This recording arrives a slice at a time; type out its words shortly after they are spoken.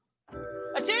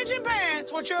Attention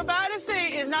parents, what you're about to see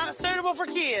is not suitable for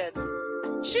kids.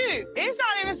 Shoot, it's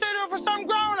not even suitable for some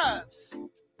grown-ups.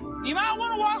 You might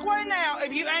want to walk away now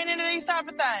if you ain't into these type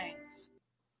of things.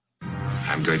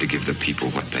 I'm going to give the people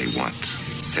what they want.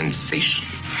 Sensation,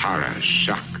 horror,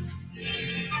 shock.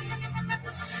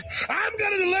 I'm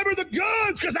going to deliver the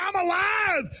goods because I'm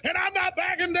alive and I'm not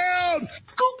backing down.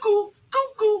 Cuckoo,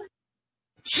 cuckoo.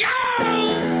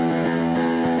 Yeah!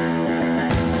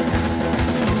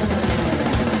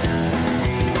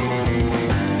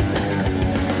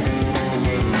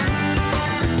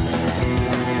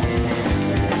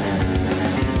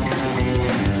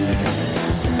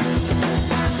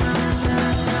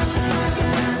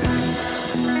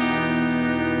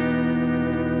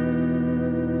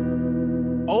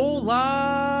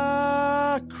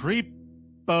 Hola,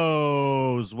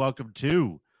 creepos. Welcome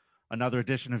to another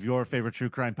edition of your favorite true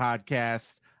crime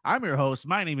podcast. I'm your host.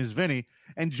 My name is Vinny,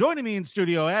 and joining me in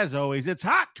studio, as always, it's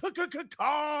Hot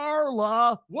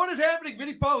Carla. What is happening,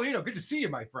 Vinny Paulino? Good to see you,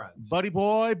 my friend. Buddy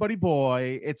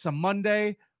boy. It's a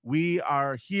Monday. We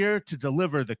are here to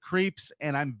deliver the creeps,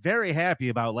 and I'm very happy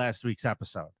about last week's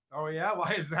episode. Oh, yeah?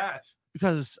 Why is that?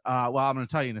 Because, well, I'm going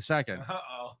to tell you in a second.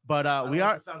 Uh-oh. But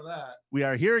we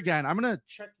are here again. I'm going to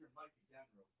check your mic again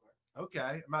real quick.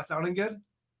 Okay. Am I sounding good?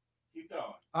 Keep going.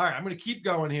 All right. I'm going to keep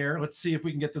going here. Let's see if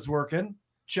we can get this working.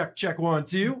 Check, 1,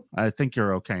 2. I think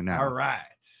you're okay now. All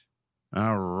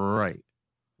right.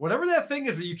 Whatever that thing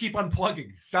is that you keep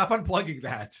unplugging, stop unplugging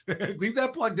that. Leave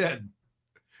that plugged in.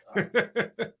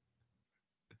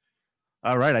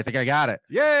 All right. I think I got it.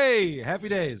 Yay. Happy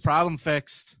days. Problem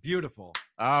fixed. Beautiful.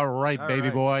 All right, baby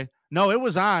boy. No, it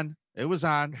was on.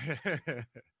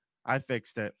 I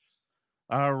fixed it.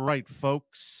 All right,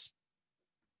 folks.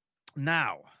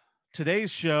 Now,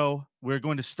 today's show, we're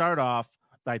going to start off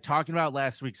by talking about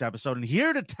last week's episode. And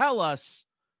here to tell us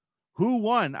who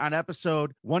won on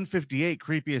episode 158,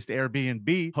 Creepiest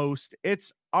Airbnb host,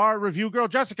 it's our review girl,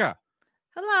 Jessica.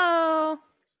 Hello.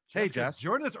 Hey, Jessica, Jess.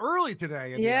 join us early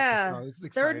today. In Yeah. the episode. This is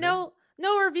There are exciting.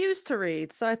 no reviews to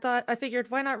read, so I figured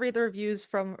why not read the reviews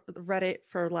from Reddit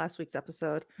for last week's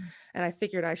episode, and I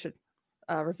figured I should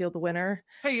reveal the winner.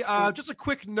 Hey, just a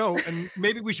quick note, and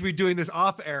maybe we should be doing this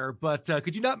off air, but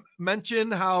could you not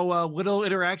mention how little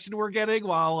interaction we're getting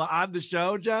while on the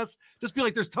show, Jess? Just be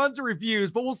like, there's tons of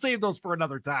reviews, but we'll save those for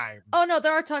another time. Oh no,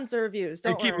 there are tons of reviews.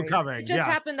 Don't keep them worry. coming. It just Yes.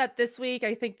 happened that this week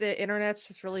I think the internet's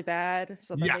just really bad,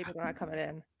 so Yeah. maybe they're not coming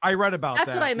in. I read about That's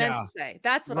that. what I meant yeah. to say.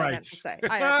 That's what I meant to say.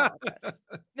 I apologize.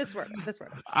 This word.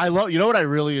 I love, you know what I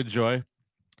really enjoy?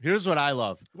 Here's what I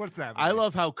love. What's that? I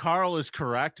love how Carl is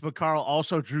correct, but Carl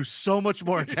also drew so much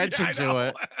more attention I to know.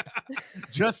 it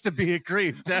just to be a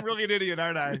creep. I'm really an idiot,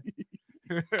 aren't I?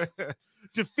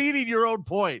 Defeating your own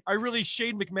point. I really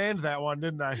Shane McMahoned that one,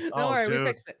 didn't I? Don't Oh, worry,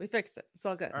 dude. we fixed it. It's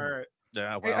all good. All right.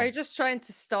 Yeah, Are you just trying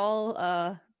to stall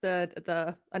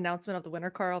the announcement of the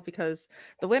winner, Carl? Because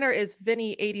the winner is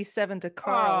Vinny 87 to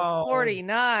Carl Oh.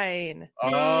 49.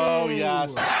 Oh,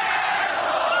 yes.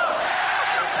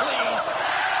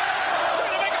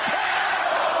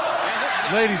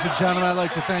 Ladies and gentlemen, I'd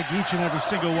like to thank each and every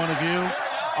single one of you,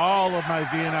 all of my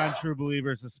Vietnam true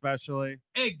believers especially.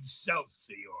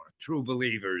 Excelsior, true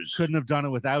believers. Couldn't have done it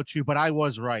without you, but I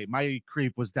was right. My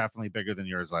creep was definitely bigger than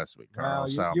yours last week, Carl. Well,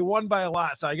 So you won by a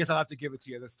lot, so I guess I'll have to give it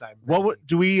to you this time.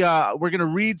 do we we're gonna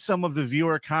read some of the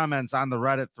viewer comments on the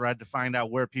Reddit thread to find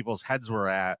out where people's heads were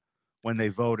at when they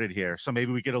voted here. So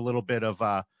maybe we get a little bit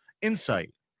of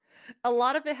insight. A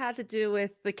lot of it had to do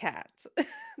with the cat.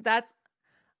 That's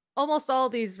almost all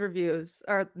these reviews,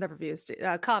 or not reviews,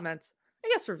 comments. I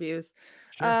guess reviews.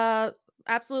 Sure.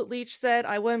 Absolute Leech said,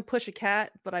 I wouldn't push a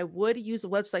cat, but I would use a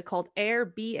website called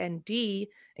Airbnb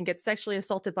and get sexually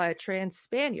assaulted by a trans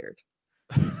Spaniard.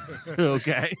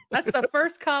 Okay. That's the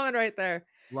first comment right there.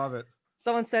 Love it.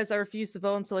 Someone says, I refuse to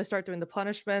vote until I start doing the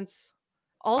punishments.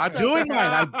 Also, I'm doing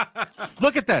mine.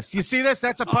 Look at this. You see this?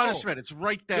 That's a punishment. It's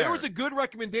right there. There was a good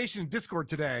recommendation in Discord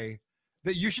today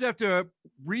that you should have to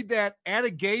read that at a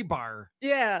gay bar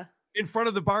Yeah. in front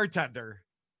of the bartender.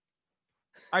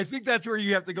 I think that's where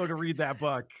you have to go to read that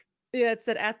book. Yeah, it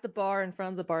said at the bar in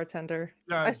front of the bartender.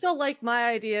 I Yes. still like my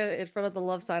idea in front of the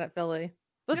Love Sign at Philly.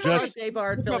 Let's Just- a gay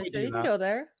bar in we'll Philly. probably So do you can that. go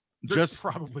there. There's just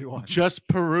probably one. just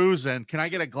perusing. Can I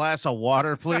get a glass of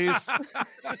water, please?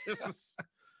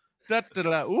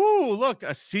 Da-da-da. Ooh, look,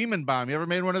 a semen bomb. You ever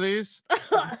made one of these?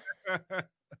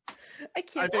 I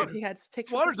can't believe he had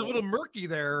pictures. Water's of a me. little murky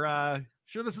there.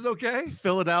 Sure this is okay?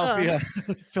 Philadelphia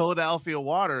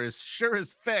water is sure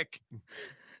as thick.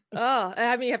 Oh,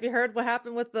 I mean, have you heard what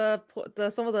happened with the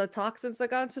some of the toxins that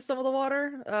got into some of the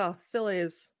water? Oh, Philly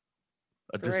is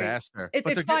A great. disaster. It's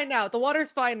they're fine now. The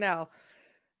water's fine now.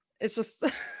 It's just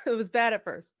it was bad at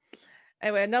first.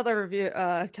 Anyway, another review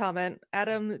comment.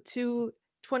 Adam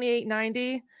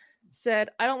 22890 said,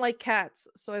 "I don't like cats,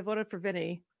 so I voted for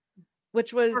Vinny,"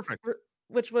 which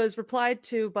was replied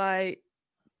to by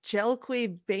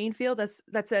Jelqui Bainfield.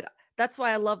 That said, "That's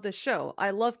why I love this show.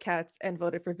 I love cats and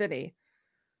voted for Vinny."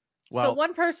 Well, so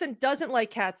one person doesn't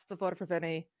like cats but voted for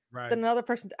Vinny. Right. Then another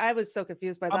person. I was so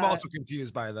confused by that. I'm also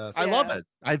confused by this. I love it.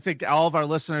 I think all of our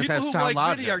listeners People have who sound like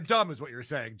logic. Vinny are dumb, is what you're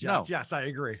saying, Jess. No. Yes, I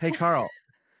agree. Hey, Carl,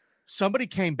 somebody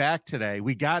came back today.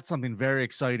 We got something very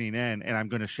exciting in, and I'm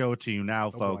going to show it to you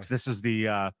now, folks. Boy. This is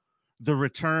the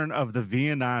return of the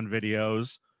Vietnam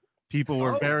videos. People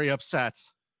were very upset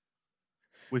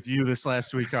with you this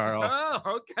last week, Carl. Oh,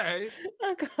 okay.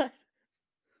 Oh God.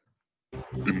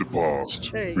 In the past,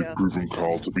 There you we've go. proven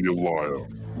Carl to be a liar,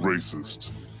 racist,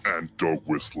 and dog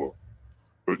whistler.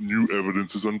 But new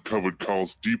evidence has uncovered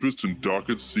Carl's deepest and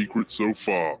darkest secret so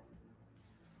far.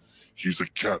 He's a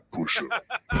cat pusher.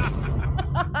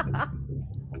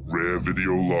 Rare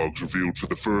video logs revealed for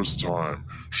the first time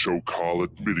show Carl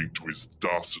admitting to his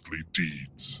dastardly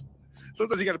deeds.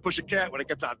 Sometimes you got to push a cat when it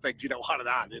gets on things you don't want it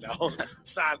on, you know?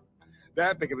 It's not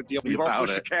that big of a deal. We've all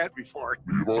pushed a cat before.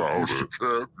 We've all pushed a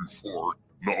cat before.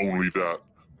 Not only that,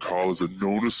 Carl is a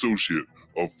known associate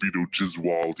of Vito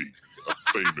Gesualdi, a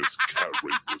famous cat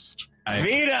rapist.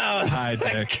 Vito, Hi, the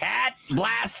Dick. cat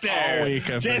blaster, All week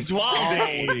I've been-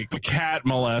 Gesualdi. A cat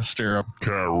molester. A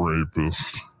Cat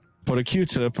rapist. Put a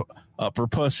Q-tip up her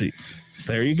pussy.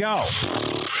 There you go.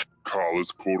 Carl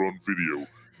is caught on video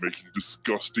making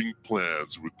disgusting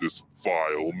plans with this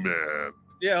vile man.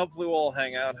 Yeah, hopefully we'll all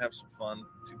hang out, have some fun,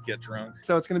 to get drunk.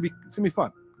 So it's gonna be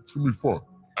fun. It's gonna be fun.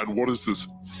 And what is this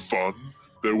fun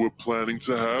that we're planning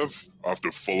to have?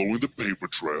 After following the paper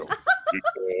trail, it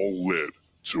all led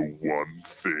to one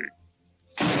thing.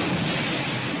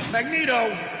 Magneto!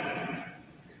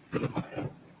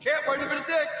 Cat might have been a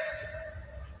dick.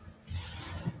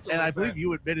 And I believe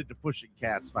you admitted to pushing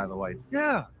cats, by the way.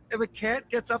 Yeah. If a cat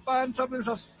gets up on something it's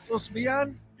not supposed to be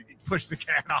on, you can push the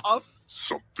cat off.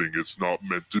 Something it's not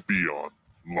meant to be on,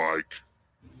 like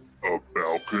a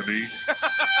balcony.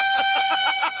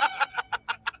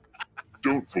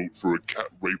 Don't vote for a cat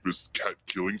rapist, cat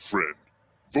killing friend.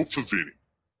 Vote for Vinny.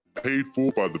 Paid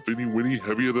for by the Vinny Winnie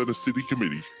Heavier Than a City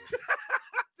Committee.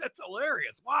 That's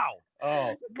hilarious. Wow.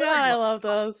 Oh, God, I love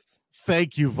those.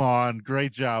 Thank you, Vaughn.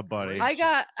 Great job, buddy. I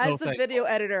got No, as a thank- video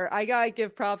editor, I gotta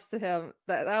give props to him.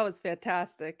 That was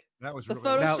fantastic. That was The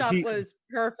really Now, Photoshop he- was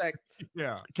perfect.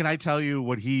 Yeah. Can I tell you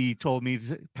what he told me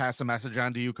to pass a message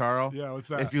on to you, Carl? Yeah, what's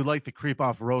that? If you like the creep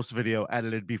off roast video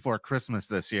edited before Christmas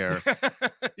this year,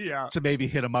 Yeah. to maybe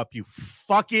hit him up, you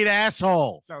fucking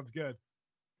asshole. Sounds good.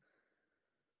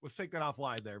 Let's take that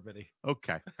offline there, Vinny.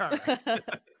 Okay. All right.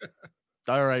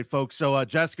 All right, folks. So,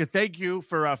 Jessica, thank you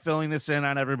for filling this in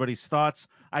on everybody's thoughts.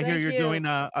 I hear Thank you're you. doing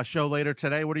a show later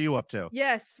today. What are you up to?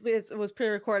 Yes, it was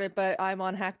pre-recorded, but I'm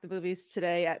on Hack the Movies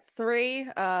today at 3.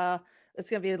 It's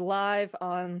gonna be live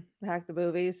on Hack the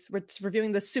Movies. We're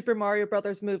reviewing the Super Mario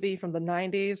Brothers movie from the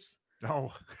 90s.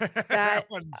 No. That-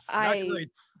 one's I- not great.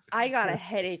 I got a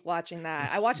headache watching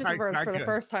that. I watched it Not for the good.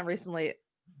 first time recently.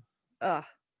 Ugh.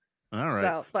 All right.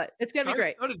 So, but it's gonna be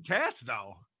great. Started cats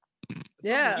though. It's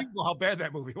Yeah. unbelievable how bad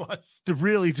that movie was. It's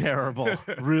really terrible.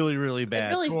 really, really It bad.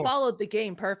 really Cool. followed the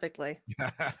game perfectly.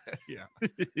 Yeah.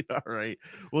 All right.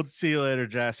 We'll see you later,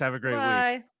 Jess. Have a great week.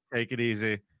 Bye. Take it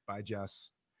easy. Bye, Jess.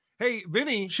 Hey,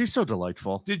 Vinny, She's so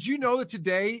delightful. did you know that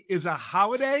today is a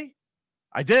holiday?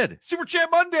 I did. Super Chat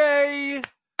Monday.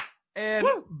 And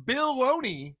Bill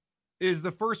Loney is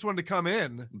the first one to come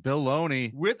in Bill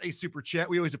Loney. with a super chat.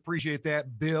 We always appreciate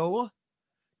that. Bill.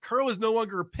 Carl is no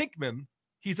longer a Pinkman.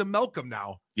 He's a Malcolm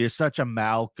now. You're such a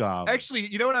Malcolm. Actually,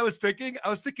 you know what I was thinking? I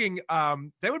was thinking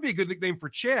that would be a good nickname for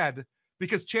Chad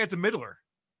because Chad's a middler.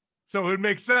 So it would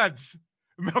make sense.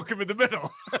 Malcolm in the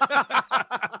middle.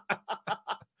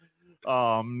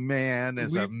 Oh man,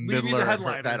 as a Leave me the middler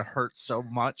headliner. that hurts so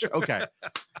much. Okay,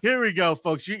 here we go,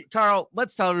 folks. Carl,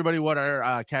 let's tell everybody what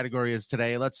our category is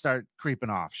today. Let's start creeping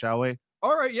off, shall we?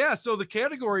 All right, yeah. So the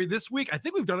category this week, I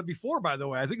think we've done it before, by the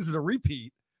way. I think this is a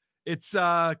repeat. It's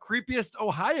creepiest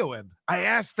Ohioan. I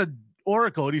asked the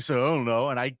Oracle, and he said, "I don't know,"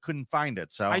 and I couldn't find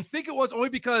it. So, I think it was only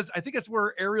because I think that's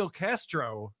where Ariel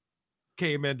Castro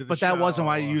came into the but show. that wasn't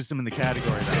why you used him in the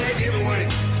category. Though. Big giveaway.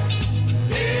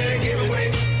 Big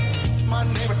giveaway. My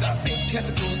neighbor got big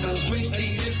testicles because we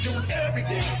see this dude every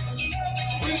day.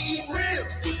 We eat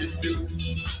ribs with this dude.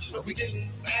 But we didn't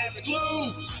have the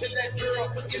clue that that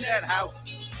girl was in that house.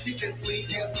 She said,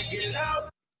 please help me get it out.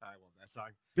 I love that song.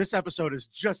 This episode is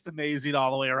just amazing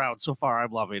all the way around. So far,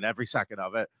 I'm loving every second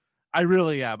of it. I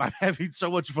really am. I'm having so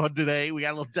much fun today. We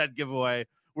got a little dead giveaway.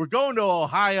 We're going to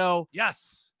Ohio.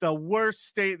 Yes. The worst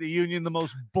state in the union, the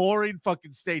most boring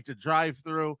fucking state to drive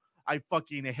through. I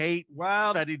fucking hate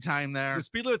spending time there. The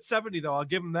speed limit's 70, though. I'll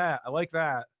give him that. I like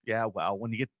that. Yeah, well,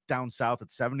 when you get down south,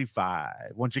 it's 75.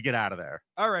 Once you get out of there.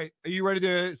 All right. Are you ready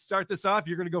to start this off?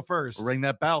 You're going to go first. Ring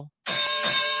that bell.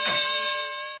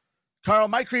 Carl,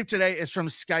 my creep today is from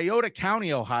Scioto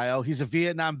County, Ohio. He's a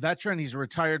Vietnam veteran. He's a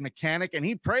retired mechanic, and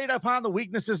he preyed upon the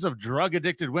weaknesses of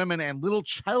drug-addicted women and little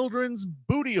children's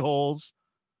booty holes.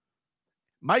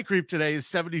 My creep today is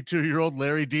 72-year-old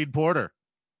Larry Dean Porter.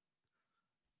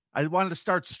 I wanted to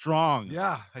start strong.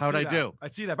 Yeah. How'd I do? I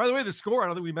see that. By the way, the score, I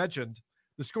don't think we mentioned.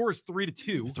 The score is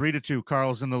 3-2. 3-2.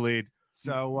 Carl's in the lead.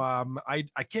 So I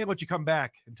can't let you come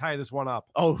back and tie this one up.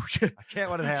 Oh, I can't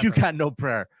let it happen. You got no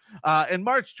prayer. In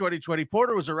March 2020,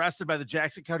 Porter was arrested by the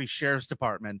Jackson County Sheriff's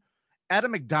Department at a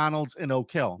McDonald's in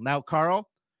Oak Hill. Now, Carl,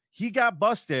 he got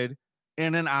busted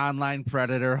in an online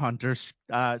predator hunter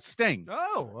sting.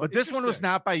 Oh, but this one was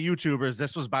not by YouTubers.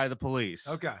 This was by the police.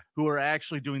 Okay. Who are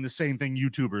actually doing the same thing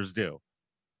YouTubers do.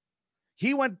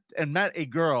 He went and met a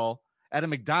girl at a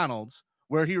McDonald's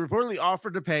where he reportedly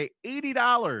offered to pay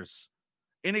 $80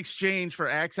 in exchange for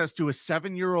access to a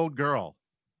 7-year-old girl.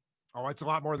 Oh, it's a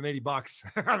lot more than $80.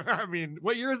 I mean,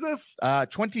 what year is this?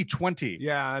 2020.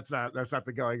 Yeah, that's not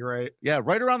the going rate. Yeah,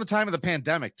 right around the time of the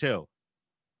pandemic too.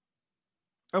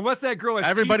 Unless that girl has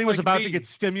everybody teeth was like about me. to get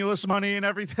stimulus money and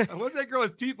everything. Unless that girl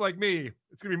has teeth like me,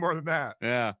 it's gonna be more than that.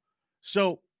 Yeah.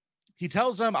 So he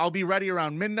tells them, I'll be ready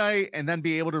around midnight and then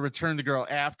be able to return the girl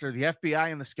after. The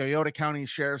FBI and the Scioto County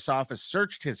Sheriff's Office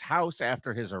searched his house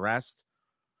after his arrest.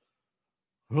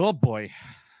 Oh boy.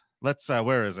 Let's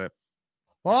where is it?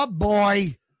 Oh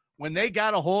boy. When they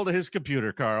got a hold of his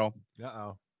computer, Carl,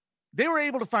 they were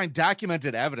able to find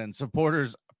documented evidence of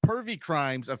Porter's pervy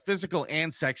crimes of physical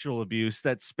and sexual abuse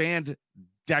that spanned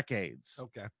decades.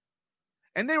 Okay.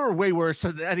 And they were way worse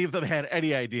than any of them had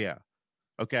any idea.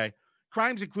 Okay.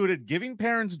 Crimes included giving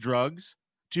parents drugs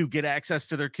to get access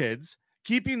to their kids,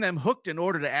 keeping them hooked in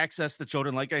order to access the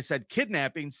children. Like I said,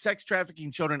 kidnapping, sex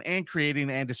trafficking children, and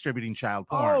creating and distributing child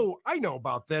porn. Oh, I know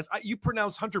about this. You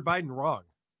pronounced Hunter Biden wrong.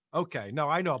 Okay. No,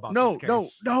 I know about this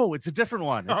case. No, it's a different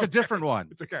one. It's a different one.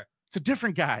 It's okay. It's a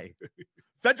different guy.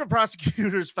 Federal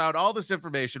prosecutors found all this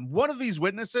information. One of these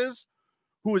witnesses,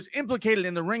 who was implicated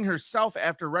in the ring herself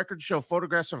after records show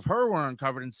photographs of her were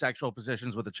uncovered in sexual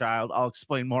positions with a child, I'll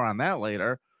explain more on that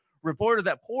later, reported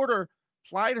that Porter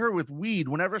plied her with weed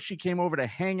whenever she came over to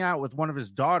hang out with one of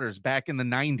his daughters back in the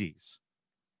 90s.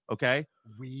 Okay?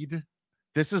 Weed?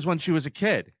 This is when she was a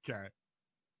kid. Okay.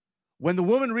 When the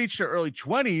woman reached her early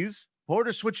 20s,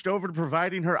 Porter switched over to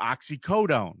providing her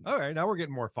oxycodone. All right, now we're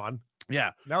getting more fun.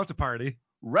 Yeah. Now it's a party.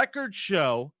 Records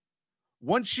show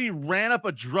once she ran up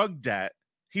a drug debt,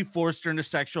 he forced her into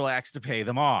sexual acts to pay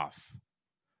them off.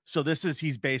 So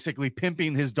he's basically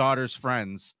pimping his daughter's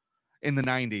friends in the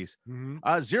 90s.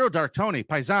 Mm-hmm. Zero Dark Tony,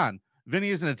 Paisan.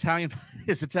 Vinny is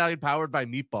Italian powered by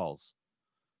meatballs.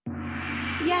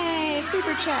 Yay,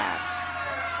 super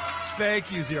chats.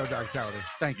 Thank you, Zero Dark Tony.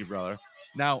 Thank you, brother.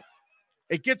 Now,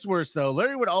 it gets worse, though.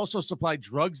 Larry would also supply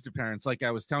drugs to parents, like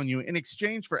I was telling you, in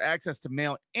exchange for access to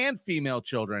male and female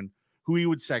children who he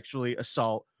would sexually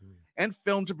assault and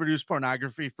film to produce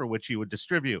pornography for which he would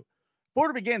distribute.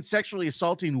 Porter began sexually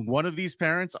assaulting one of these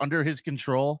parents under his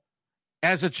control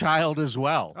as a child as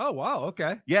well. Oh, wow.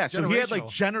 Okay. Yeah. So he had like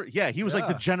he was like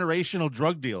the Yeah. generational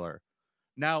drug dealer.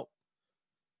 Now,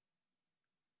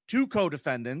 two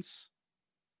co-defendants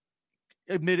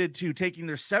admitted to taking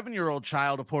their 7-year-old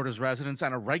child to Porter's residence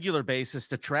on a regular basis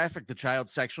to traffic the child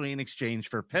sexually in exchange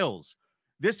for pills.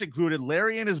 This included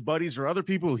Larry and his buddies or other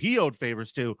people he owed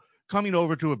favors to coming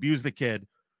over to abuse the kid.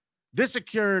 This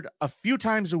occurred a few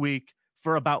times a week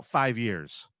for about 5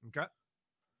 years. Okay.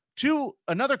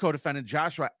 Another co-defendant,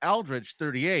 Joshua Aldridge,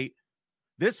 38,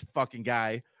 this fucking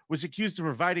guy was accused of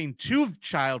providing 2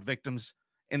 child victims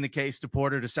in the case to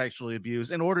Porter to sexually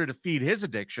abuse in order to feed his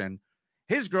addiction.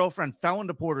 His girlfriend fell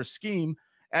into Porter's scheme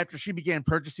after she began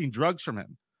purchasing drugs from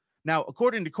him. Now,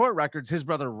 according to court records, his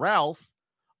brother Ralph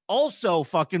also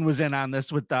fucking was in on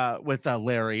this with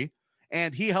Larry,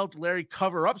 and he helped Larry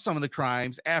cover up some of the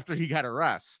crimes after he got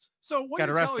arrested. So what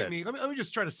you're telling me, let me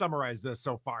just try to summarize this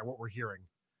so far, what we're hearing.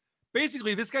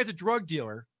 Basically, this guy's a drug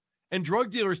dealer, and drug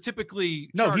dealers typically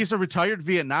he's a retired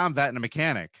Vietnam vet and a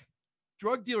mechanic.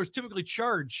 Drug dealers typically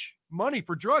charge money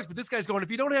for drugs, but this guy's going,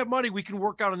 if you don't have money, we can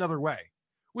work out another way,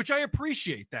 which I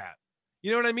appreciate that.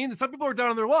 You know what I mean? Some people are down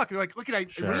on their luck. They're like, look, I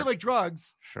really like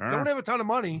drugs. Sure. Don't have a ton of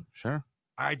money. Sure.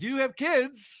 I do have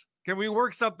kids. Can we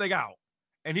work something out?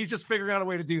 And he's just figuring out a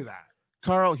way to do that.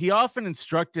 Carl, he often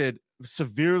instructed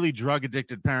severely drug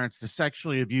addicted parents to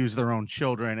sexually abuse their own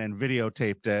children and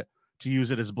videotaped it to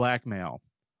use it as blackmail.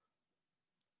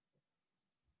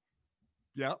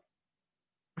 Yep.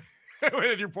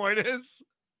 What your point is?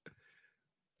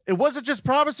 It wasn't just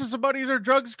promises of money or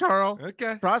drugs, Carl.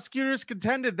 Okay. Prosecutors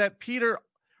contended that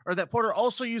Porter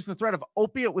also used the threat of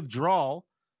opiate withdrawal,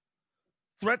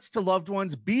 threats to loved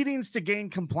ones, beatings to gain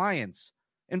compliance.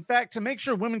 In fact, to make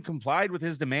sure women complied with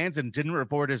his demands and didn't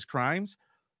report his crimes,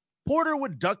 Porter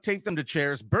would duct tape them to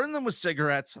chairs, burn them with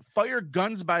cigarettes, fire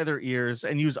guns by their ears,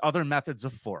 and use other methods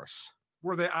of force.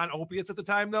 Were they on opiates at the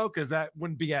time, though? Because that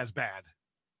wouldn't be as bad.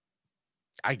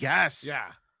 I guess.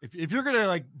 Yeah. If you're going to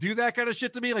like do that kind of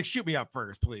shit to me, like shoot me up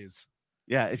first, please.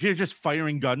 Yeah. If you're just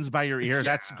firing guns by your ear,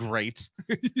 that's great.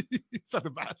 It's not the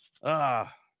best.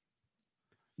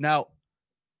 Now,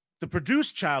 the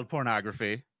produced child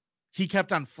pornography, he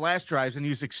kept on flash drives and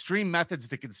used extreme methods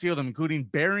to conceal them, including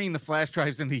burying the flash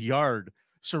drives in the yard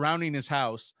surrounding his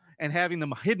house and having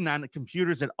them hidden on the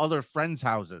computers at other friends'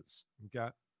 houses. Okay.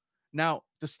 Now,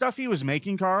 the stuff he was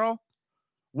making, Carl,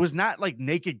 was not like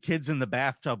naked kids in the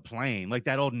bathtub playing, like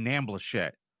that old NAMBLA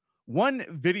shit. One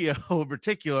video in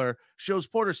particular shows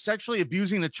Porter sexually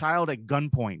abusing a child at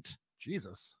gunpoint.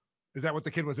 Jesus. Is that what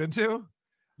the kid was into?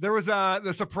 There was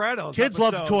the Sopranos. Kids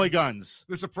love toy guns.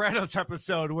 The Sopranos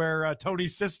episode where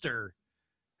Tony's sister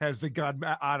has the gun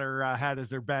on her head as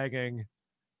they're banging.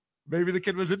 Maybe the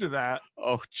kid was into that.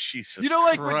 Oh, Jesus. You know,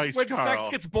 like Christ, when Carl. sex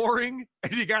gets boring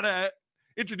and you got to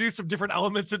introduce some different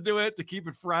elements into it to keep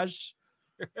it fresh.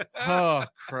 Oh,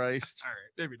 Christ. All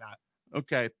right. Maybe not.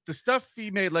 Okay. The stuff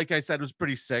he made, like I said, was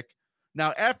pretty sick.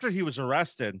 Now, after he was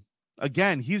arrested,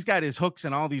 again, he's got his hooks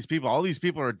in all these people. All these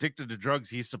people are addicted to drugs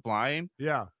he's supplying.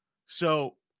 Yeah.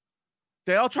 So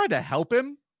they all tried to help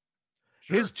him.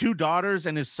 Sure. His two daughters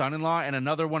and his son-in-law and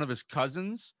another one of his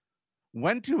cousins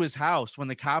went to his house when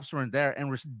the cops weren't there and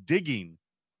were digging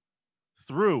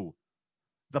through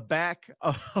the back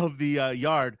of the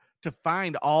yard to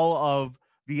find all of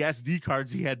the SD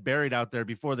cards he had buried out there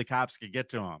before the cops could get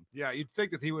to him. Yeah, you'd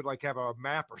think that he would like have a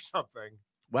map or something.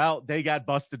 Well, they got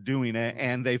busted doing it,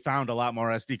 and they found a lot more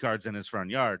SD cards in his front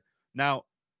yard. Now,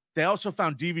 they also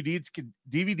found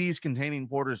DVDs containing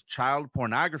Porter's child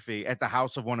pornography at the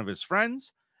house of one of his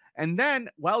friends. And then,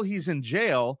 while he's in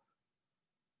jail,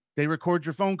 they record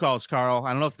your phone calls, Carl.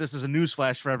 I don't know if this is a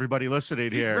newsflash for everybody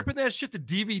listening He's here. ripping that shit to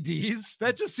DVDs?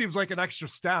 That just seems like an extra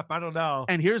step. I don't know.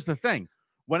 And here's the thing.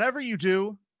 Whenever you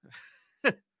do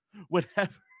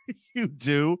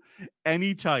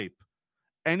any type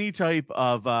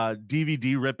of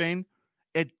DVD ripping,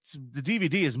 the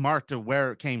DVD is marked to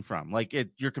where it came from. Like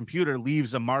your computer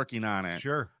leaves a marking on it.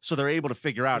 Sure. So they're able to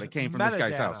figure out it came from this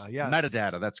guy's house. Yes.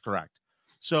 Metadata, that's correct.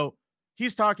 So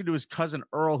he's talking to his cousin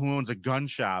Earl, who owns a gun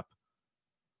shop,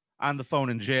 on the phone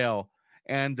in jail.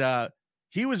 And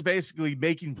he was basically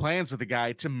making plans with the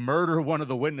guy to murder one of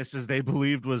the witnesses they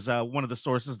believed was one of the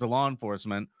sources to law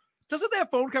enforcement. Doesn't that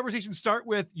phone conversation start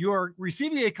with you're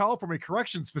receiving a call from a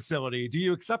corrections facility? Do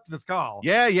you accept this call?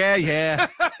 Yeah.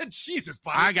 Jesus,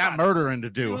 buddy. I got murdering to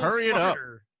do. Hurry it up.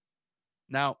 Smarter.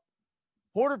 Now,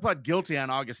 Porter pled guilty on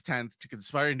August 10th to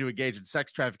conspiring to engage in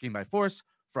sex trafficking by force,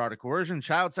 fraud or coercion,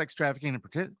 child sex trafficking, and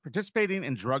participating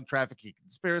in drug trafficking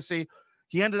conspiracy.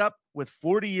 He ended up with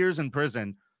 40 years in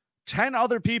prison. 10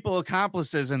 other people,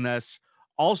 accomplices in this,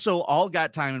 also all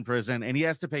got time in prison, and he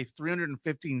has to pay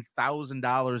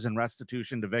 $315,000 in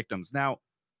restitution to victims. Now,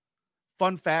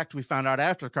 fun fact we found out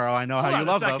after, Carl, I know how you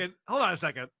love them. Hold on a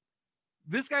second.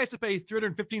 This guy has to pay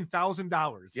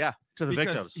 $315,000. Yeah, to the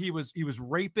because victims. He was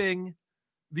raping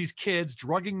these kids,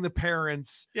 drugging the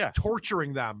parents,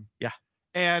 torturing them. Yeah.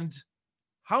 And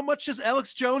how much does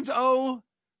Alex Jones owe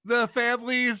the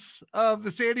families of the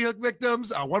Sandy Hook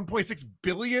victims? 1.6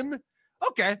 billion.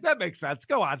 Okay, that makes sense.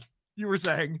 Go on. You were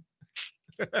saying.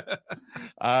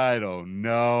 I don't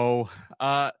know.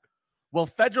 Well,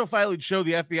 federal filings show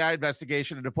the FBI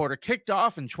investigation into Porter kicked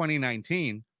off in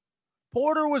 2019.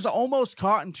 Porter was almost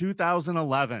caught in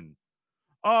 2011.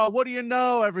 Oh, what do you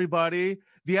know, everybody?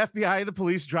 The FBI and the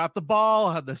police dropped the ball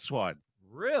on this one.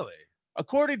 Really?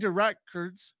 According to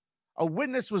records, a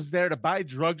witness was there to buy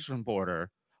drugs from Porter,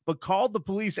 but called the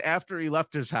police after he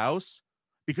left his house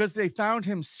because they found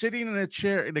him sitting in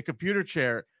a computer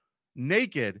chair,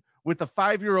 naked, with a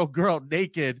 5-year-old girl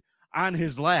naked on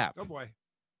his lap. Oh boy.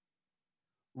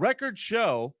 Records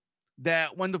show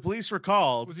that when the police were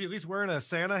called, was he at least wearing a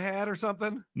Santa hat or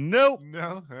something? Nope.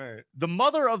 No. All right. The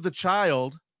mother of the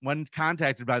child, when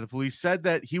contacted by the police, said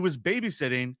that he was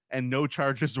babysitting and no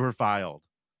charges were filed.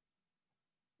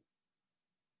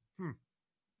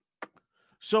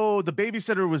 So the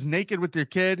babysitter was naked with their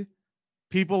kid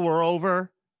people were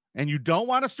over and you don't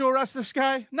want us to arrest this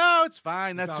guy? No, it's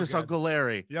fine. That's all just good. Uncle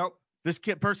Larry. Yep. This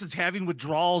person's having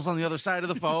withdrawals on the other side of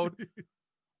the phone.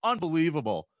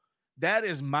 Unbelievable. That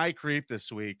is my creep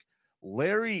this week.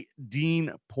 Larry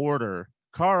Dean Porter.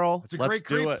 Carl, It's a let's great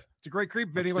do creep. it. It's a great creep,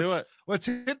 Vinny. Let's do it. Let's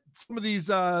hit some of these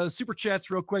super chats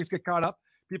real quick. Let's get caught up.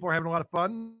 People are having a lot of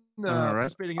fun. All right.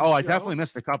 Participating in Oh, the I show. definitely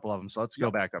missed a couple of them. So let's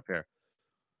go back up here.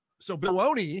 So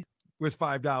Biloni with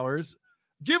 $5.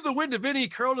 Give the win to Vinny.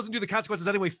 Carl doesn't do the consequences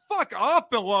anyway. Fuck off,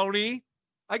 Biloni.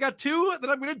 I got 2 that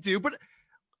I'm going to do. But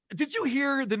did you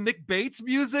hear the Nick Bates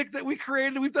music that we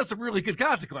created? We've done some really good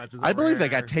consequences. I believe they they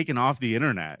got taken off the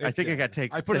internet. I think it got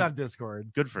taken. I put it on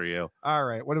Discord. Good for you. All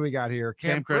right. What do we got here?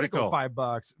 Cam Critical,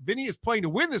 $5. Vinny is playing to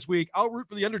win this week. I'll root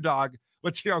for the underdog.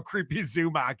 Let's hear how creepy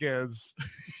Zumach is.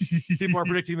 People are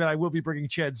predicting that I will be bringing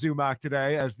Chad Zumach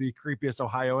today as the creepiest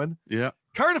Ohioan. Yeah.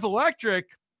 Cardiff Electric,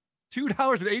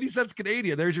 $2.80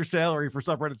 Canadian. There's your salary for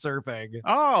subreddit surfing.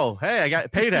 Oh, hey, I got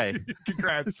payday.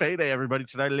 Congrats. Payday, everybody.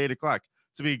 Tonight at 8 o'clock.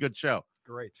 To be a good show.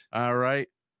 Great. All right.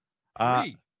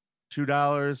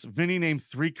 $2. Vinny named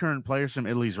 3 current players from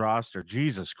Italy's roster.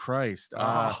 Jesus Christ.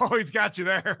 Oh, he's got you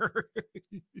there.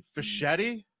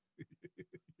 Fischetti,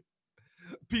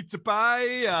 Pizza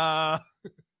Pie,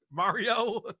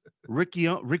 Mario,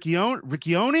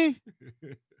 Riccioni,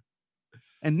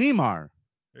 and Neymar.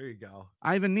 There you go.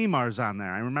 Ivan Neymar's on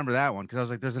there. I remember that one because I was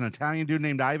like, there's an Italian dude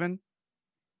named Ivan.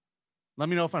 Let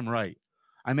me know if I'm right.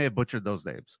 I may have butchered those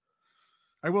names.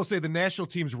 I will say the national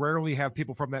teams rarely have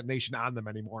people from that nation on them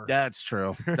anymore. That's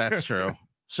true. That's true.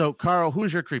 So, Carl,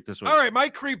 who's your creep this week? All right, my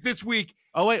creep this week.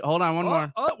 Oh, wait, hold on. One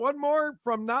more. One more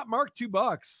from Not Mark,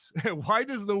 $2. Why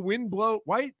does the wind blow?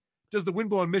 Why does the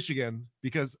wind blow in Michigan?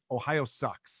 Because Ohio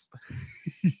sucks.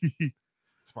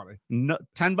 It's funny. No,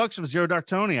 $10 from Zero Dark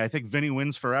Tony. I think Vinny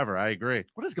wins forever. I agree.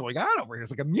 What is going on over here?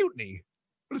 It's like a mutiny.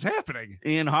 What is happening?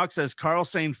 Ian Hawk says Carl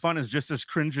saying fun is just as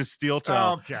cringe as Steel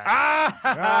Toe. Okay. All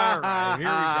right. Here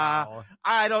we go.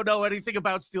 I don't know anything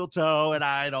about Steel Toe, and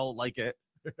I don't like it.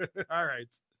 All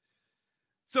right.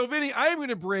 So, Vinny, I am going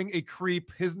to bring a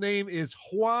creep. His name is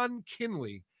Juan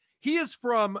Kinley. He is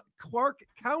from Clark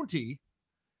County,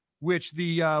 which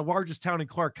the largest town in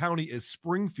Clark County is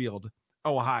Springfield,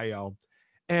 Ohio.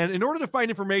 And in order to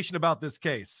find information about this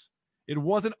case, it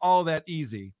wasn't all that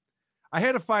easy. I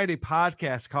had to find a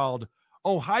podcast called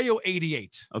Ohio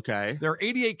 88. Okay. There are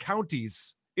 88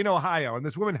 counties in Ohio, and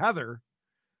this woman, Heather,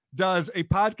 does a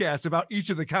podcast about each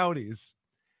of the counties.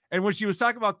 And when she was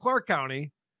talking about Clark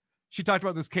County, she talked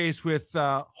about this case with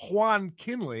Juan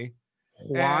Kinley.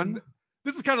 Juan? And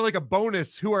this is kind of like a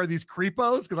bonus. Who are these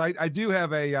creepos? Because I do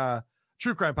have a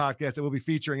true crime podcast that we'll be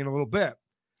featuring in a little bit.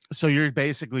 So you're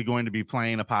basically going to be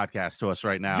playing a podcast to us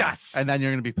right now. Yes. And then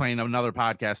you're going to be playing another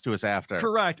podcast to us after.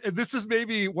 Correct. And this is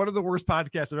maybe one of the worst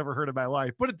podcasts I've ever heard in my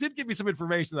life, but it did give me some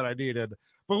information that I needed.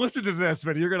 But listen to this,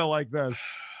 man. You're going to like this.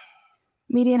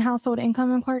 Median household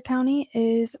income in Clark County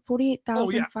is $48,000. Oh,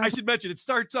 yeah. I should mention it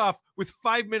starts off with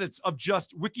 5 minutes of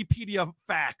just Wikipedia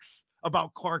facts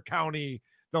about Clark County,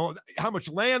 how much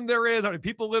land there is, how many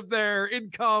people live there,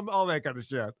 income, all that kind of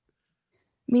shit.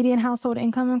 Median household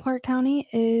income in Clark County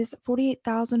is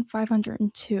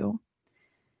 $48,502.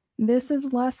 This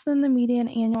is less than the median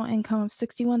annual income of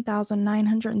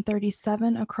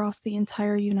 $61,937 across the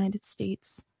entire United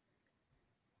States.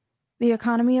 The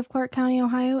economy of Clark County,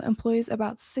 Ohio, employs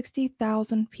about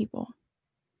 60,000 people.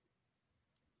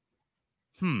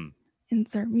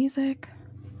 Insert music.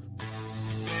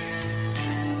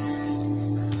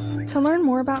 To learn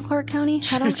more about Clark County,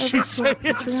 head on over to our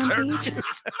Patreon page.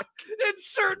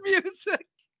 Insert music.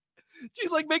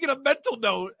 She's like making a mental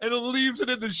note and it leaves it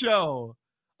in the show.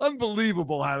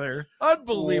 Unbelievable, Heather.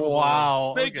 Unbelievable.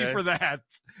 Wow. Thank you for that.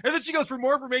 And then she goes, for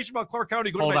more information about Clark County,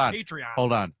 go to my Patreon.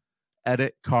 Hold on.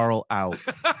 Edit Carl out.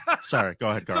 Sorry. Go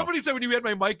ahead, Carl. Somebody said when you had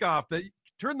my mic off that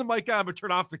turn the mic on but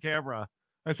turn off the camera.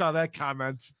 I saw that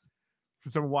comment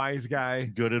from some wise guy.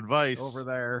 Good advice. Over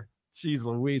there. Jeez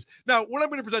Louise. Now, what I'm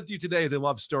going to present to you today is a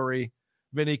love story,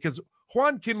 Vinny, because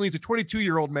Juan Kinley is a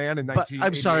 22-year-old man in 1988.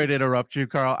 I'm sorry to interrupt you,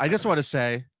 Carl. I just want to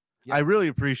say, I really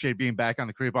appreciate being back on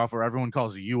the Creep Off where everyone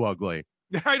calls you ugly.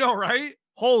 I know, right?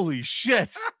 Holy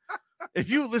shit. If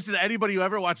you listen to anybody who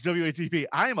ever watched WATP,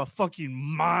 I am a fucking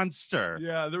monster.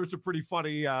 Yeah, there were some pretty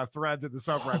funny threads in the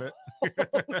subreddit.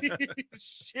 Holy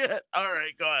shit. All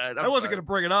right, go ahead. I wasn't going to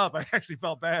bring it up. I actually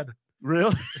felt bad.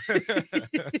 Really?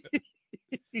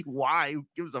 Why? Who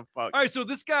gives a fuck? All right, so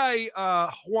this guy,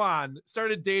 Juan,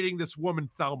 started dating this woman,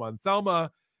 Thelma. And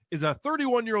Thelma is a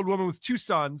 31-year-old woman with 2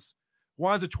 sons.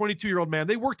 Juan's a 22-year-old man.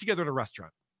 They work together at a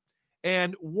restaurant.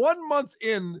 And 1 month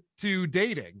into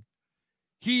dating,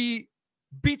 he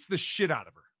beats the shit out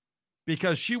of her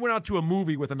because she went out to a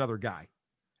movie with another guy,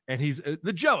 and he's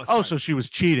the jealous. Oh, type. so she was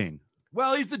cheating.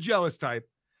 Well, he's the jealous type.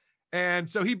 And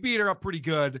so he beat her up pretty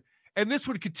good. And this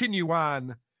would continue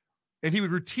on. And he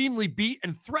would routinely beat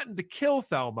and threaten to kill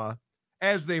Thelma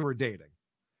as they were dating.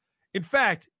 In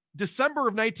fact, December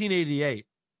of 1988,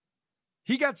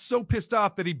 he got so pissed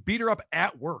off that he beat her up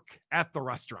at work at the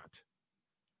restaurant.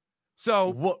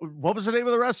 So what was the name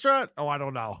of the restaurant? Oh, I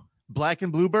don't know. Black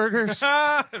and Blue Burgers.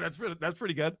 That's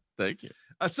pretty good. Thank you.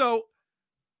 So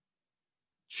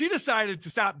she decided to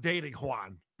stop dating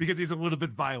Juan because he's a little bit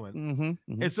violent.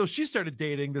 And so she started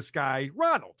dating this guy,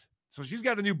 Ronald. So she's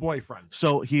got a new boyfriend.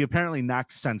 So he apparently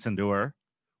knocked sense into her.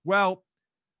 Well,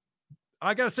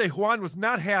 I got to say, Juan was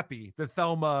not happy that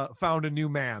Thelma found a new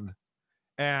man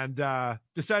and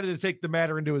decided to take the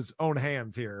matter into his own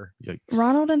hands here. Yikes.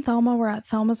 Ronald and Thelma were at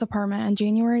Thelma's apartment on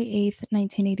January 8th,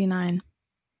 1989.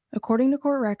 According to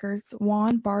court records,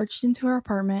 Juan barged into her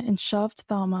apartment and shoved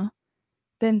Thelma,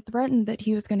 then threatened that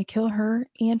he was going to kill her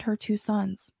and her two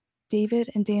sons, David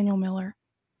and Daniel Miller.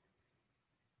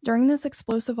 During this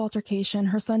explosive altercation,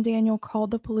 her son Daniel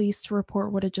called the police to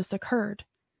report what had just occurred,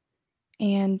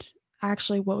 and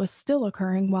actually what was still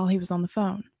occurring while he was on the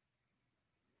phone.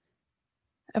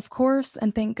 Of course,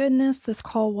 and thank goodness, this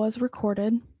call was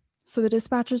recorded, so the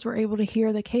dispatchers were able to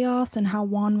hear the chaos and how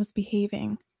Juan was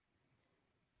behaving.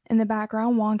 In the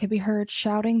background, Juan could be heard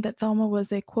shouting that Thelma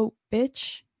was a, quote,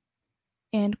 bitch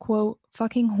and, quote,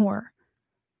 fucking whore.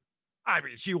 I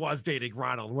mean, she was dating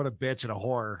Ronald. What a bitch and a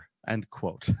whore. End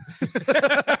quote.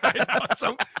 I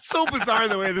know, so bizarre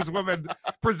the way this woman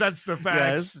presents the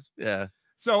facts. Yes, yeah.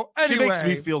 So anyway, she makes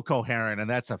me feel coherent, and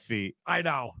that's a feat. I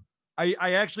know.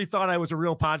 I actually thought I was a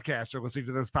real podcaster listening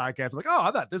to this podcast. I'm like, oh,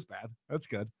 I'm not this bad. That's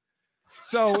good.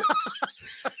 So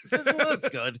that's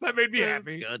good. That made me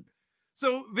happy. That's good.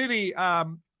 So Vinny,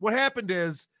 what happened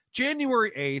is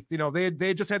January 8th, you know, they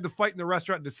had just had the fight in the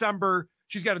restaurant in December.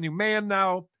 She's got a new man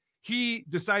now. He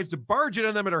decides to barge in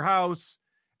on them at her house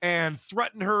and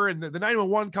threaten her. And the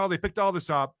 911 call, they picked all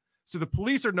this up. So the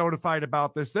police are notified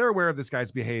about this. They're aware of this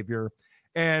guy's behavior.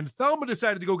 And Thelma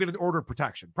decided to go get an order of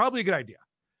protection. Probably a good idea.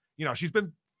 You know,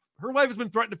 her life has been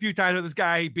threatened a few times with this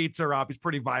guy. He beats her up. He's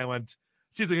pretty violent.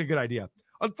 Seems like a good idea.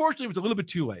 Unfortunately, it was a little bit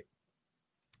too late.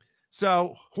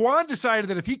 So Juan decided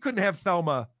that if he couldn't have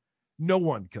Thelma, no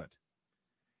one could.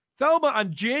 Thelma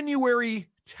on January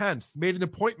 10th made an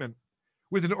appointment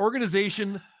with an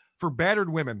organization for battered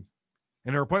women.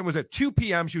 And her appointment was at 2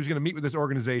 p.m. She was going to meet with this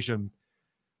organization.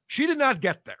 She did not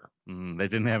get there. They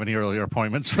didn't have any earlier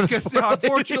appointments for this.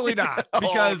 Unfortunately not.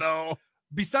 Because no.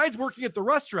 Besides working at the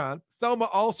restaurant, Thelma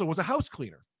also was a house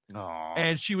cleaner. Oh.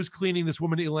 And she was cleaning this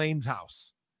woman Elaine's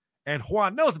house. And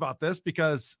Juan knows about this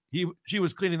because she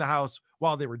was cleaning the house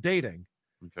while they were dating.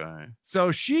 Okay.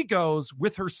 So she goes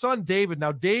with her son, David.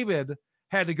 Now, David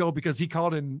had to go because he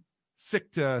called in sick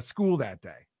to school that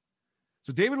day.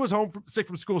 So David was home sick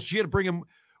from school. She had to bring him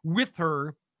with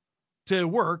her to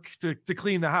work to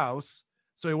clean the house.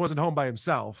 So he wasn't home by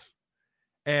himself.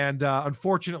 And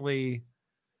unfortunately,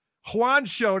 Juan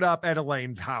showed up at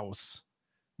Elaine's house.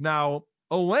 Now,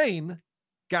 Elaine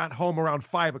got home around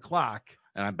 5 o'clock.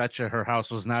 And I bet you her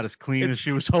house was not as clean as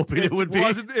she was hoping it would be.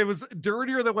 It was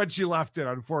dirtier than when she left it,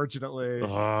 unfortunately.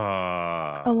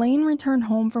 Elaine returned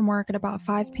home from work at about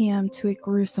 5 p.m. to a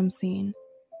gruesome scene.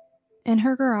 In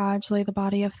her garage lay the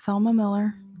body of Thelma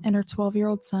Miller and her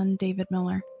 12-year-old son, David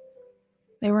Miller.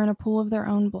 They were in a pool of their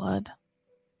own blood.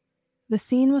 The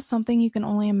scene was something you can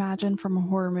only imagine from a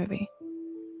horror movie.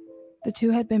 The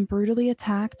two had been brutally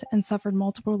attacked and suffered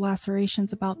multiple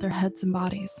lacerations about their heads and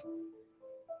bodies.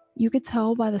 You could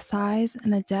tell by the size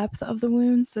and the depth of the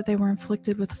wounds that they were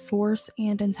inflicted with force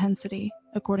and intensity,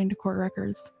 according to court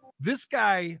records. This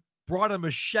guy brought a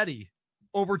machete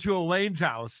over to Elaine's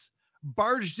house,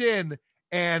 barged in,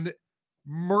 and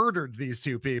murdered these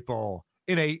two people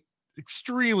in a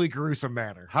extremely gruesome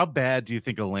manner. How bad do you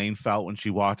think Elaine felt when she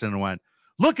walked in and went,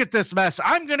 "Look at this mess.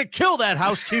 I'm going to kill that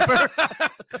housekeeper."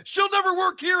 She'll never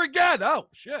work here again. Oh,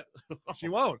 shit. She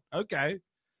won't. Okay.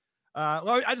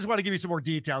 Well, I just want to give you some more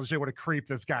details to show you what a creep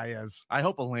this guy is. I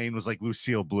hope Elaine was like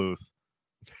Lucille Bluth.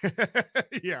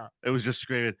 Yeah. It was just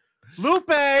screaming,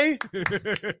 "Lupe!"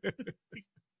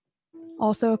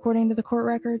 Also, according to the court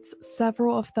records,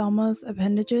 several of Thelma's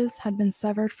appendages had been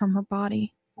severed from her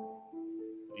body.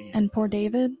 And poor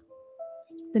David,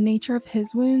 the nature of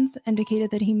his wounds indicated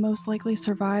that he most likely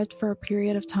survived for a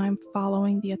period of time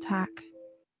following the attack.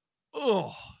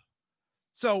 Oh.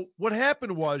 So what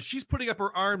happened was she's putting up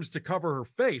her arms to cover her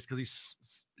face because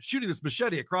he's shooting this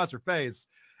machete across her face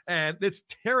and it's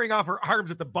tearing off her arms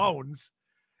at the bones.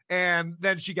 And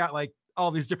then she got like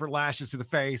all these different lashes to the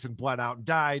face and bled out and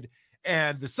died.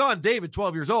 And the son, David,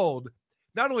 12 years old,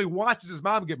 not only watches his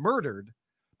mom get murdered,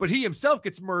 but he himself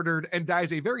gets murdered and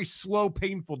dies a very slow,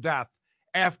 painful death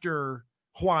after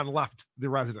Juan left the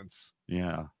residence.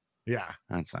 Yeah. Yeah.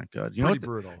 That's not good. Pretty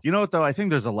brutal. You know what, though? I think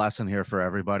there's a lesson here for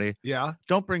everybody. Yeah.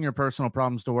 Don't bring your personal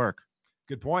problems to work.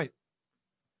 Good point.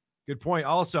 Good point.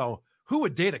 Also, who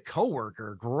would date a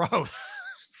coworker? Gross.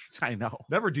 I know.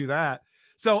 Never do that.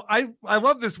 So I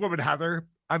love this woman, Heather.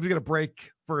 I'm just going to break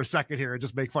for a second here and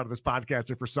just make fun of this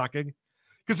podcaster for sucking.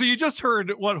 Because so you just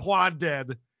heard what Juan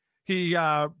did. He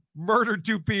murdered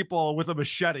 2 people with a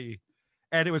machete,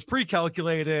 and it was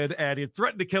pre-calculated, and he had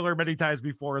threatened to kill her many times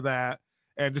before that,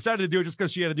 and decided to do it just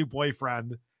because she had a new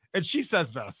boyfriend. And she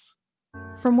says this.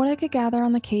 From what I could gather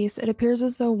on the case, it appears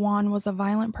as though Juan was a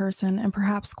violent person and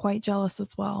perhaps quite jealous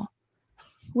as well.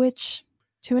 Which,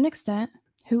 to an extent,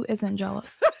 who isn't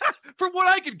jealous? From what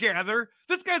I could gather,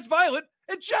 this guy's violent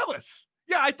and jealous.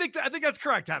 Yeah, I think that's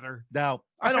correct, Heather. Now,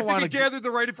 I don't want to gather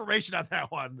the right information on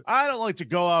that one. I don't like to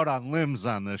go out on limbs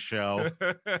on this show.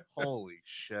 Holy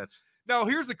shit. Now,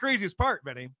 here's the craziest part,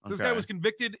 Benny. So This guy Okay. was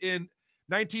convicted in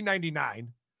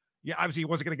 1999. Yeah, obviously he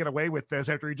wasn't going to get away with this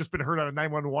after he'd just been heard on a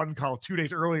 911 call 2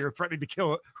 days earlier, threatening to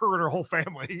kill her and her whole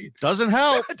family. Doesn't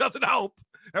help. It doesn't help.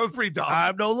 That was pretty dumb.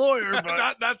 I'm no lawyer,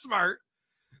 but not smart.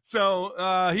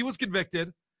 So he was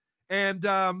convicted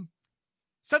and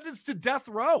sentenced to death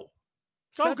row.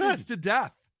 Oh, good. Sentenced to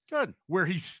death. Good. Where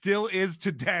he still is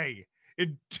today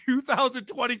in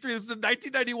 2023. This is in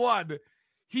 1991.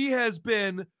 He has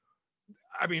been,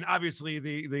 I mean, obviously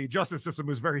the justice system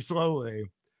moves very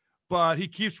slowly, but he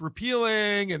keeps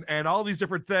repealing and all these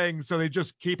different things. So they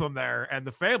just keep him there. And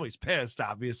the family's pissed,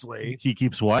 obviously. He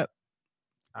keeps what?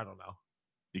 I don't know.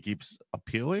 He keeps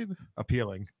appealing?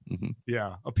 Appealing. Mm-hmm.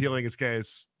 Yeah. Appealing his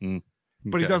case. Mm.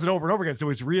 But he does it over and over again. So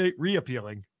he's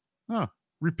re-appealing. Huh.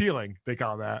 Repealing, they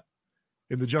call that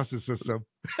in the justice system.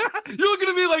 You're looking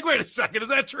at me like, wait a second, is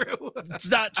that true?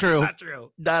 It's not true. It's not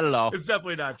true. Not at all. It's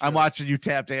definitely not true. I'm watching you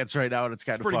tap dance right now, and it's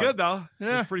kind of pretty fun. good though.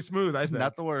 Yeah. It's pretty smooth, I think.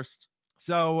 Not the worst.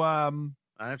 So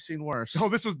I've seen worse. Oh,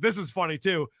 this is funny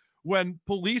too. When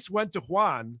police went to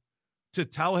Juan to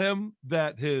tell him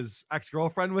that his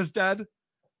ex-girlfriend was dead,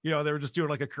 you know, they were just doing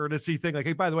like a courtesy thing, like,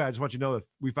 hey, by the way, I just want you to know that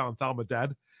we found Thelma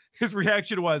dead. His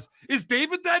reaction was, is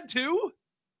David dead too?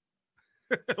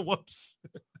 Whoops.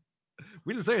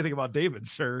 We didn't say anything about David,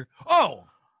 sir. Oh,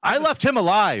 I left him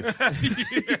alive.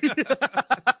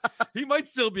 He might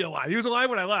still be alive. He was alive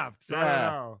when I left. So I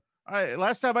don't know.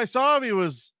 Last time I saw him, he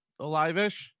was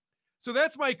alive-ish. So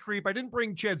that's my creep. I didn't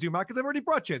bring Chad Zumock because I've already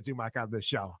brought Chad Zumock on this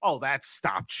show. Oh, that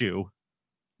stopped you.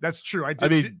 That's true. I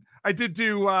did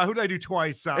do who did I do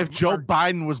twice? If Joe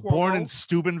Biden was born in Cuomo.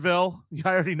 Steubenville, you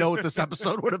already know what this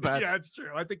episode would have been. Yeah, it's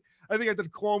true. I think I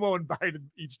did Cuomo and Biden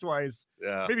each twice.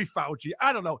 Yeah. Maybe Fauci.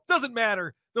 I don't know. Doesn't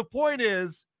matter. The point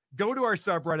is, go to our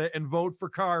subreddit and vote for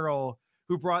Carl,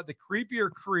 who brought the creepier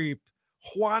creep,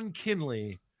 Juan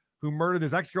Kinley, who murdered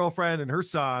his ex-girlfriend and her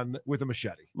son with a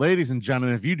machete. Ladies and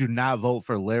gentlemen, if you do not vote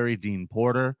for Larry Dean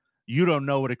Porter, you don't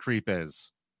know what a creep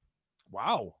is.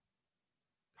 Wow.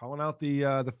 Calling out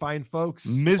the fine folks.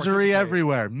 Misery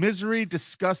everywhere. Misery,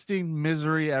 disgusting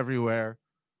misery everywhere.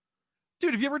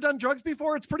 Dude, have you ever done drugs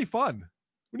before? It's pretty fun.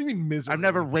 What do you mean misery? I've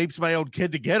never raped my own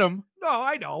kid to get him. No,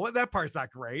 I know. That part's not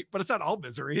great, but it's not all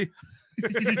misery.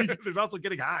 There's also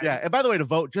getting high. Yeah, and by the way, to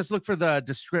vote, just look for the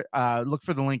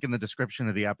link in the description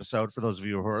of the episode for those of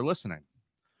you who are listening.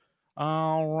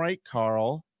 All right,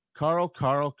 Carl.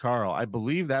 I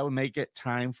believe that would make it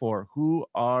time for Who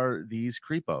Are These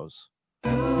Creepos?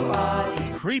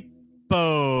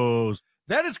 Creepos.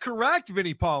 That is correct,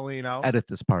 Vinny Paulino. Edit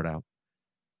this part out.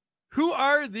 Who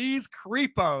Are These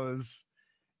Creepos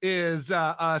is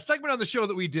a segment on the show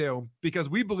that we do because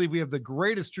we believe we have the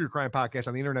greatest true crime podcast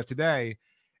on the internet today.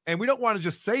 And we don't want to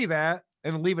just say that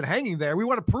and leave it hanging there. We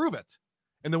want to prove it.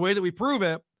 And the way that we prove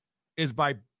it is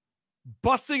by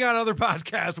busting on other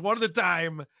podcasts one at a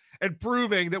time and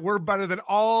proving that we're better than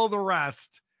all the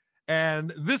rest.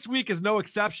 And this week is no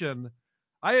exception.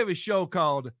 I have a show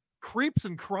called Creeps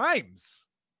and Crimes.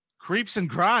 Creeps and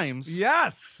Crimes.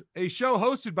 Yes, a show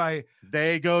hosted by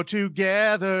They Go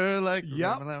Together like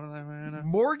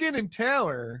Morgan and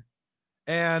Taylor.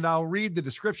 And I'll read the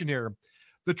description here.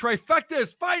 The trifecta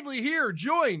is finally here.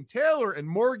 Join Taylor and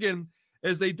Morgan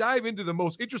as they dive into the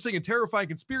most interesting and terrifying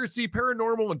conspiracy,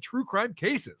 paranormal, and true crime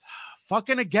cases.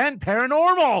 Fucking again,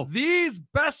 paranormal. These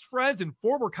best friends and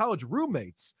former college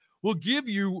roommates will give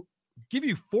you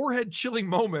forehead chilling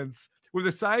moments with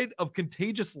a side of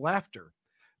contagious laughter,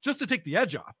 just to take the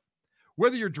edge off.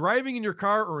 Whether you're driving in your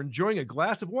car or enjoying a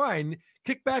glass of wine,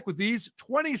 kick back with these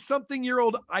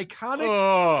 20-something-year-old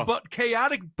iconic but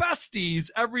chaotic besties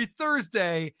every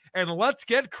Thursday, and let's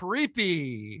get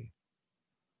creepy.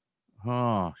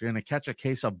 Oh, you're gonna catch a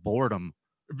case of boredom.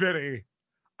 Vinny,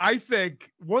 I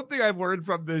think one thing I've learned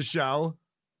from this show,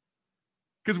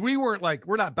 because we're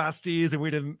not besties and we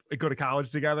didn't go to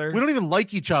college together. We don't even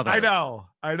like each other. I know.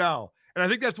 And I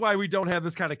think that's why we don't have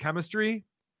this kind of chemistry.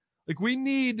 Like we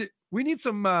need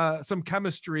some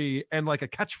chemistry and like a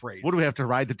catchphrase. What do we have to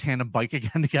ride the tandem bike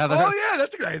again together? Oh yeah,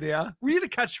 that's a good idea. We need a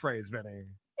catchphrase, Vinny.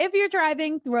 If you're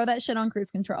driving, throw that shit on cruise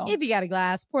control. If you got a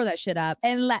glass, pour that shit up.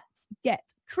 And let's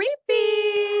get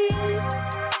creepy.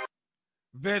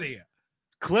 Video.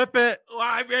 Clip it.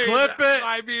 Well, clip it.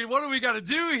 I mean, what do we got to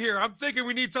do here? I'm thinking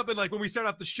we need something like when we start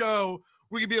off the show,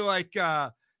 we can be like,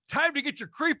 time to get your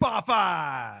creep off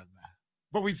on.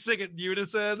 But we sing it in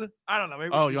unison. I don't know.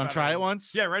 Maybe you want to try it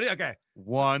once? Yeah, ready? Okay.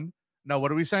 One. No, what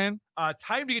are we saying?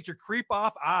 Time to get your creep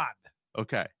off on.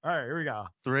 Okay. All right, here we go.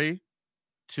 3,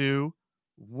 2,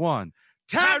 1.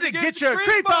 Time to get your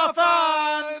creep off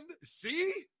on.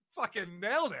 See? Fucking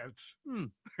nailed it.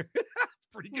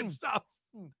 Pretty good stuff.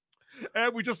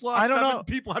 And we just lost 7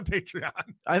 people on Patreon.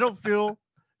 I don't feel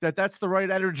that that's the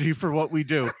right energy for what we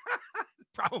do.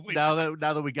 Probably now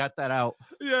that we got that out.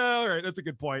 Yeah, all right, that's a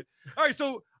good point. All right,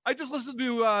 so I just listened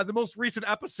to the most recent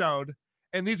episode,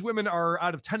 and these women are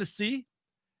out of Tennessee,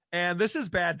 and this is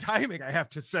bad timing, I have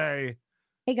to say.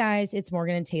 Hey guys, it's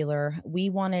Morgan and Taylor. We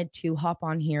wanted to hop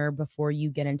on here before you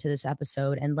get into this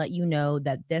episode and let you know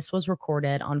that this was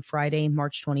recorded on Friday,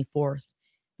 March 24th,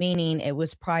 meaning it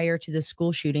was prior to the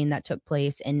school shooting that took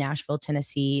place in Nashville,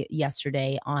 Tennessee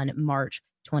yesterday on March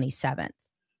 27th.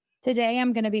 Today,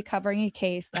 I'm going to be covering a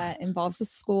case that involves a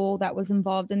school that was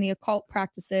involved in the occult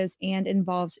practices and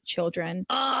involves children.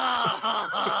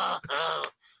 Oh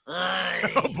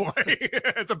boy,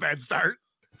 it's a bad start.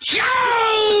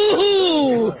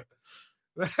 We're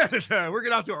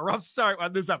getting off to a rough start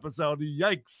on this episode.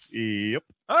 Yikes. Yep.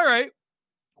 All right.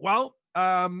 Well,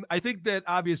 I think that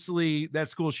obviously that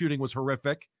school shooting was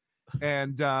horrific,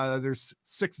 and there's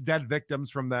 6 dead victims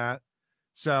from that.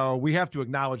 So we have to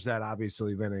acknowledge that,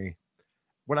 obviously, Vinny.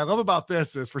 What I love about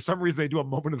this is for some reason they do a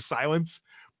moment of silence,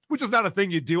 which is not a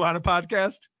thing you do on a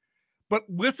podcast. But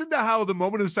listen to how the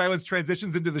moment of silence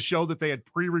transitions into the show that they had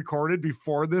pre-recorded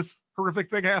before this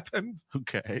horrific thing happened.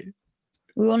 Okay.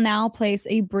 We will now place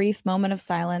a brief moment of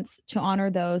silence to honor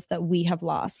those that we have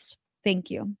lost. Thank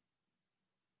you.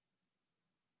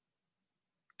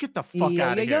 Get the fuck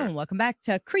out of here. And welcome back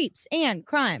to Creeps and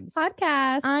Crimes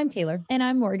Podcast. I'm Taylor. And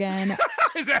I'm Morgan.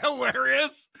 Is that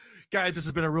hilarious? Guys, this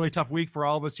has been a really tough week for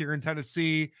all of us here in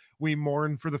Tennessee. We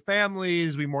mourn for the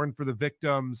families. We mourn for the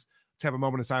victims. Let's have a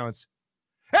moment of silence.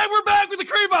 And we're back with the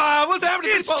creep off. What's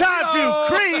happening? It's time to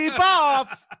creep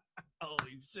off.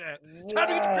 Holy shit. Time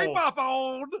to get the creep off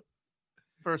on.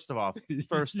 First off,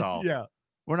 yeah,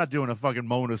 we're not doing a fucking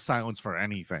moment of silence for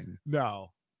anything.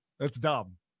 No, that's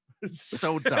dumb. It's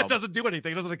so dumb. It doesn't do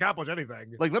anything. It doesn't accomplish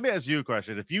anything. Like, let me ask you a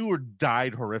question. If you were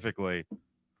died horrifically,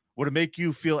 would it make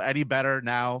you feel any better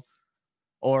now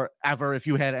or ever if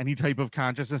you had any type of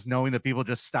consciousness knowing that people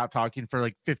just stopped talking for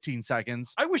like 15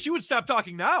 seconds? I wish you would stop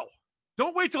talking now.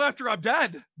 Don't wait till after I'm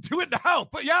dead. Do it now.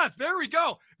 But yes, there we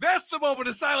go. That's the moment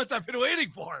of silence I've been waiting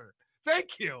for.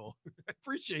 Thank you. I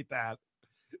appreciate that.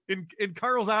 In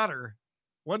Carl's honor,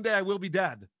 one day I will be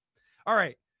dead. All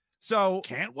right. So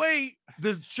can't wait.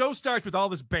 The show starts with all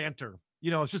this banter.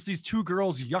 You know, it's just these 2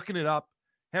 girls yucking it up,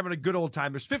 having a good old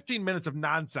time. There's 15 minutes of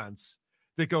nonsense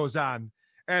that goes on.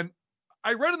 And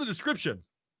I read in the description,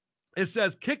 it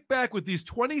says, kick back with these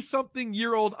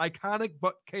 20-something-year-old iconic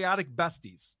but chaotic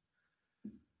besties.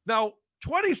 Now,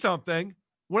 20-something,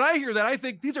 when I hear that, I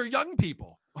think these are young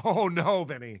people. Oh, no,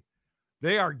 Vinny.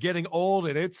 They are getting old,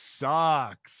 and it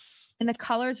sucks. And the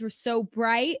colors were so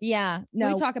bright. Yeah. No.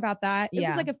 Can we talk about that? It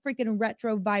was like a freaking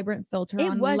retro vibrant filter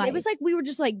on light. It was like we were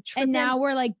just like tripping. And now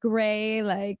we're like gray,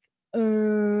 like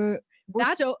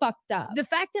that's so fucked up. The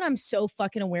fact that I'm so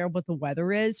fucking aware of what the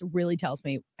weather is really tells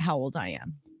me how old I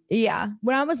am. Yeah.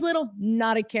 When I was little,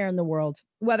 not a care in the world.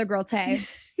 Weather girl Tay.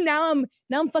 now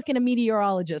I'm fucking a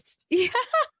meteorologist. Yeah.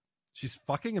 She's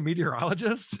fucking a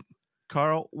meteorologist?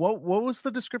 Carl, what was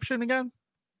the description again?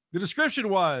 The description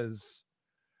was,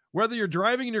 whether you're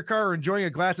driving in your car or enjoying a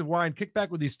glass of wine, kick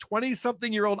back with these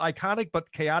 20-something-year-old iconic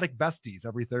but chaotic besties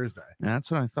every Thursday. Yeah,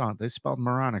 that's what I thought. They spelled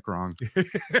moronic wrong.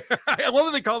 I love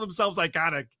that they call themselves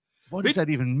iconic. What does that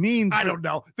even mean? I don't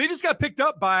know. They just got picked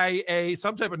up by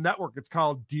some type of network. It's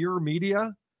called Dear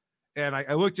Media. And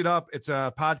I looked it up. It's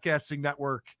a podcasting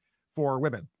network for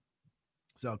women.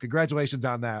 So congratulations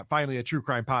on that. Finally, a true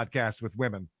crime podcast with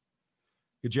women.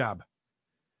 Good job.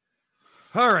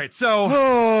 All right, so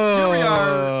here we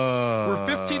are.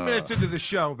 We're 15 minutes into the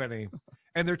show, Vinny,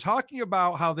 and they're talking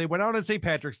about how they went out on St.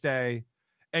 Patrick's Day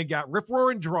and got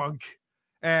rip-roaring drunk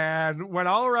and went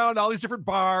all around all these different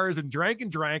bars and drank,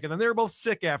 and then they were both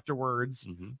sick afterwards.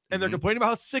 And they're complaining about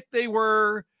how sick they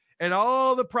were and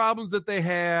all the problems that they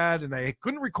had, and they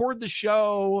couldn't record the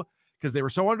show because they were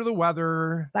so under the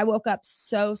weather. I woke up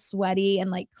so sweaty and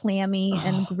like clammy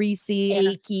and greasy,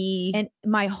 achy, and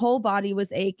my whole body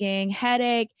was aching,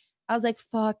 headache. I was like,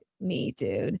 fuck me,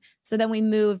 dude. So then we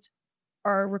moved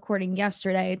our recording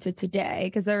yesterday to today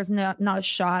because there's not a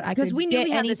shot I could we knew get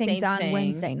we had the anything same done thing.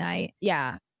 Wednesday night.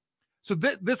 Yeah. So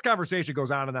this conversation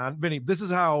goes on and on. Vinny, this is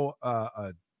how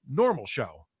a normal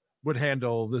show would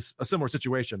handle a similar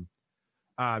situation.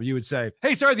 You would say,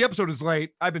 hey, sorry, the episode is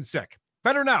late. I've been sick.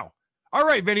 Better now. All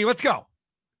right, Vinny, let's go.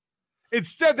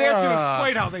 Instead, they have to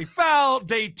explain how they felt.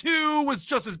 Day 2 was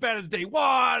just as bad as day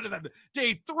 1. And then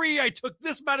day 3, I took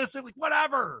this medicine, like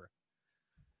whatever.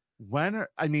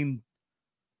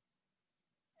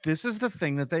 This is the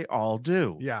thing that they all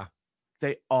do. Yeah.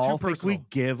 They all think we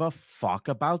give a fuck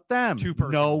about them.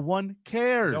 No one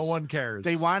cares. No one cares.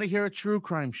 They want to hear a true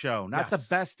crime show, not Yes.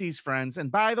 the besties friends. And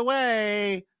by the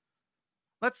way,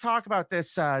 let's talk about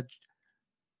this. I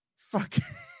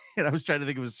was trying to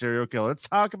think of a serial killer. Let's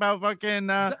talk about fucking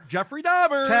Jeffrey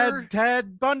Dahmer.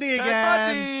 Ted Bundy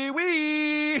again.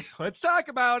 Let's talk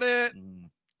about it.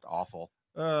 Awful.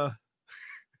 I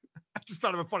just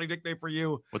thought of a funny nickname for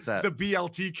you. What's that? The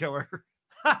BLT killer.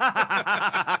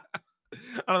 I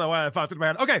don't know why I thought to the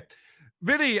man. Okay,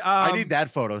 Vinny. I need that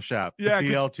Photoshop. Yeah,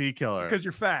 the BLT killer. Because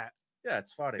you're fat. Yeah,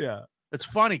 it's funny. Yeah. It's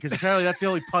funny because apparently that's the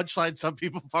only punchline some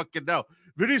people fucking know.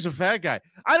 Vinny's a fat guy.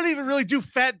 I don't even really do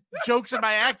fat jokes in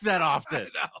my act that often. I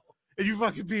know. And you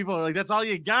fucking people are like, that's all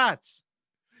you got.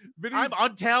 I'm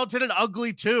untalented and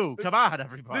ugly too. Come on,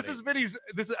 everybody. This is Vinny's.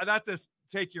 This is not to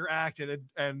take your act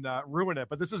and ruin it,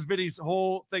 but this is Vinny's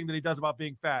whole thing that he does about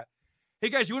being fat. Hey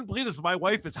guys, you wouldn't believe this, but my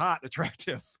wife is hot and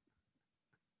attractive.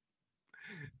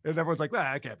 And everyone's like, well,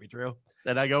 that can't be true.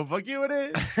 And I go, fuck you, it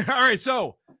is. All right,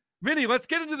 so Vinny, let's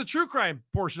get into the true crime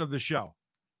portion of the show.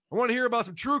 I want to hear about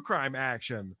some true crime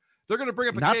action. They're going to bring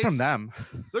up a Not case from them.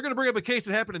 They're going to bring up a case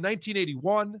that happened in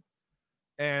 1981,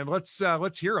 and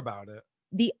let's hear about it.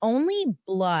 The only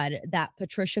blood that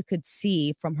Patricia could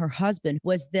see from her husband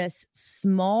was this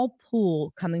small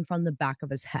pool coming from the back of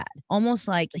his head, almost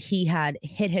like he had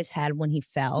hit his head when he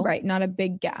fell. Right, not a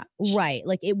big gap. Right,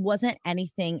 like it wasn't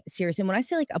anything serious. And when I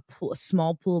say like a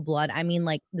small pool of blood, I mean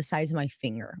like the size of my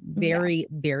finger, very,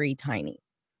 very tiny.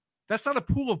 That's not a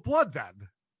pool of blood then.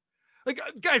 Like,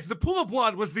 guys, the pool of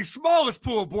blood was the smallest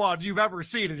pool of blood you've ever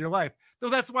seen in your life. So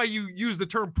that's why you use the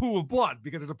term pool of blood,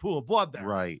 because there's a pool of blood there.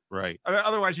 Right. I mean,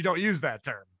 otherwise, you don't use that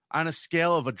term. On a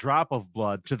scale of a drop of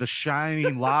blood to the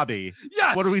shining lobby.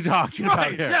 Yes. What are we talking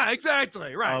about here? Yeah,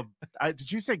 exactly. Right.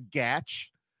 Did you say gatch?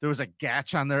 There was a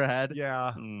gatch on their head?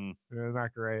 Yeah. Yeah,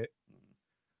 not great.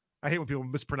 I hate when people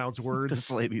mispronounce words. This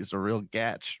lady's a real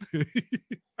gatch.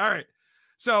 All right.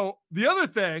 So the other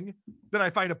thing that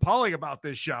I find appalling about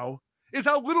this show is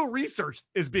how little research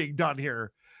is being done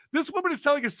here. This woman is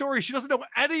telling a story. She doesn't know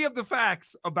any of the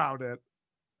facts about it.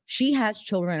 She has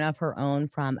children of her own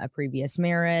from a previous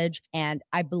marriage, and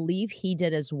I believe he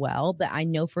did as well, but I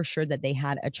know for sure that they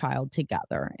had a child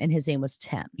together, and his name was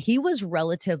Tim. He was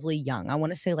relatively young. I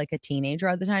want to say like a teenager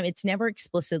at the time. It's never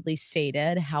explicitly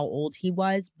stated how old he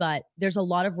was, but there's a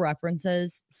lot of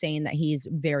references saying that he's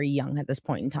very young at this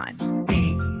point in time.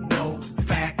 Ain't no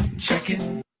fact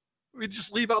checking. We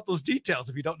just leave out those details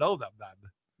if you don't know them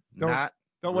then.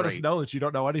 Don't let us great. know that you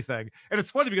don't know anything. And it's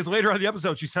funny because later on in the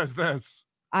episode, she says this.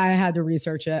 I had to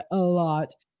research it a lot.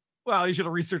 Well, you should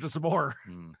have researched it some more.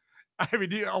 I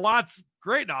mean, a lot's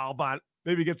great and all, but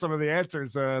maybe get some of the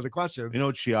answers, the questions. You know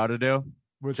what she ought to do?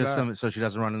 What's just that? so she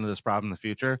doesn't run into this problem in the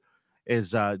future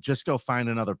is just go find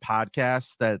another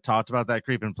podcast that talked about that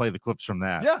creep and play the clips from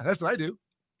that. Yeah, that's what I do.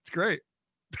 It's great.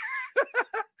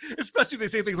 Especially if they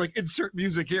say things like insert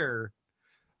music here.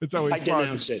 It's always fun.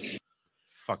 denounce it.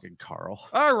 Fucking Carl.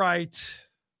 All right.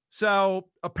 So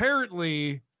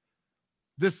apparently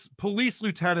this police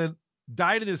lieutenant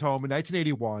died in his home in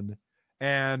 1981,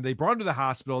 and they brought him to the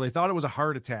hospital. They thought it was a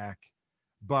heart attack,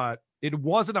 but it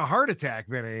wasn't a heart attack,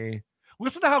 Vinny.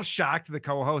 Listen to how shocked the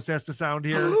co-host has to sound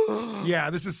here.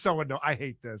 Yeah, this is so annoying. I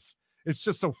hate this. It's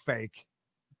just so fake.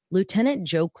 Lieutenant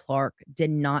Joe Clark did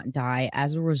not die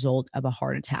as a result of a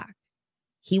heart attack.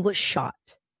 He was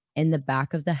shot in the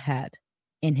back of the head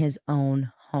in his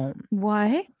own home.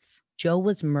 What? Joe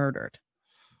was murdered.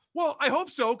 Well, I hope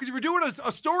so, because if you're doing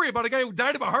a story about a guy who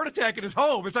died of a heart attack in his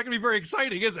home, it's not going to be very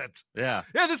exciting, is it? Yeah.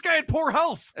 Yeah, this guy had poor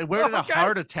health. And where did a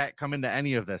heart attack come into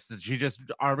any of this? Did she just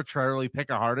arbitrarily pick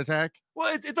a heart attack?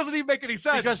 Well, it doesn't even make any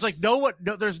sense. Because like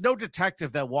there's no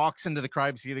detective that walks into the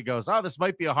crime scene and goes, "Oh, this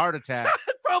might be a heart attack."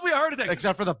 Probably a heart attack.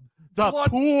 Except for the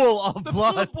pool of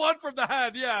blood. Pool of blood from the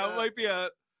head. Yeah, it might be a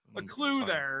clue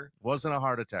there. Wasn't a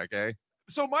heart attack, eh?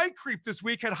 So my creep this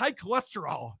week had high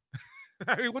cholesterol.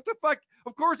 I mean, what the fuck?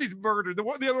 Of course he's murdered. The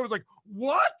other one was like,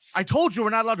 what? I told you we're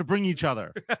not allowed to bring each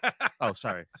other. Oh,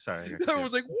 sorry. The other one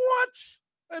was like, what?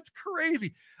 That's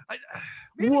crazy.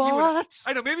 What?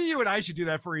 I know. Maybe you and I should do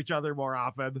that for each other more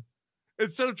often.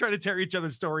 Instead of trying to tear each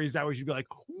other's stories out, we should be like,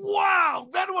 wow,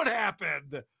 then what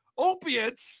happened?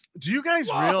 Opiates. Do you guys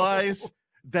realize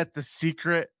that the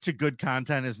secret to good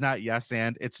content is not yes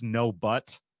and, it's no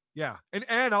but? Yeah.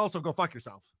 And also go fuck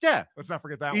yourself. Yeah. Let's not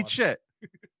forget that Eat one. shit.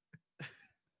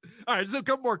 All right, just a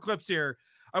couple more clips here.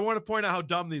 I want to point out how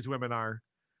dumb these women are.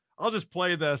 I'll just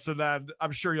play this and then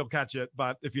I'm sure you'll catch it.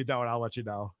 But if you don't, I'll let you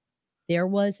know. There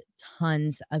was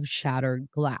tons of shattered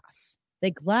glass.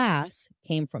 The glass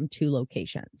came from 2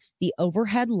 locations. The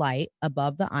overhead light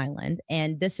above the island.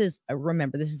 And this is,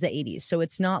 remember, this is the 80s. So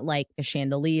it's not like a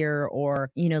chandelier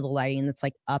or, the lighting that's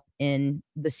like up in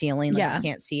the ceiling. Like you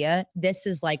can't see it. This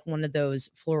is like one of those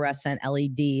fluorescent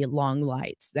LED long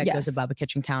lights that goes above a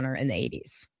kitchen counter in the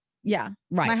 80s. Yeah.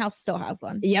 Right. My house still has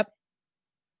one. Yep.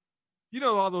 You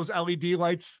know all those LED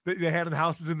lights that they had in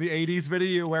houses in the 80s, Vinny?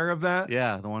 You aware of that?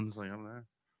 Yeah, the ones like over there.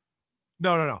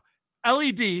 No.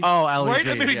 LED. Oh, LED. Light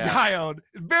emitting diode.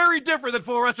 Very different than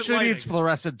fluorescent She lighting. needs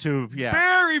fluorescent tube. Yeah.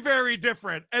 Very, very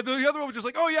different. And the other one was just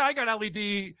like, oh, yeah, I got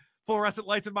LED fluorescent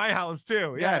lights in my house,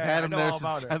 too. Yeah, I've had them there all since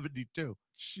about it. 72.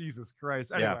 Jesus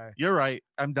Christ. Anyway. Yeah, you're right.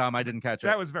 I'm dumb. I didn't catch it.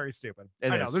 That was very stupid. I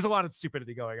know. There's a lot of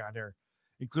stupidity going on here,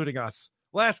 including us.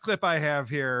 Last clip I have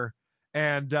here.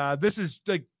 And this is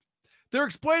like, they're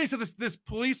explaining. So this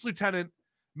police lieutenant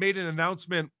made an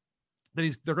announcement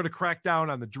that they're going to crack down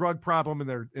on the drug problem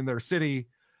in their city.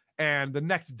 And the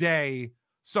next day,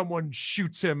 someone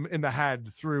shoots him in the head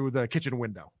through the kitchen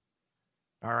window.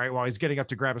 All right. While he's getting up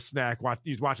to grab a snack,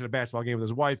 he's watching a basketball game with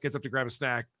his wife, gets up to grab a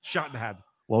snack, shot in the head.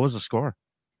 What was the score?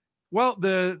 Well,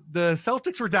 the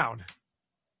Celtics were down.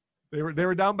 They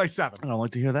were down by 7. I don't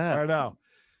like to hear that. I know.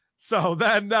 So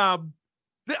then,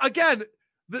 again,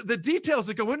 the details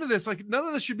that go into this, like none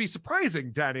of this should be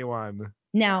surprising to anyone.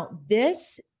 Now,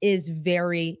 this is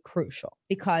very crucial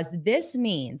because this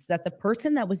means that the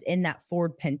person that was in that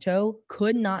Ford Pinto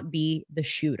could not be the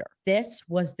shooter. This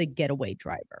was the getaway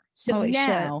driver. So Holy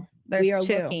now shit. we are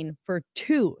 2. looking for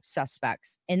 2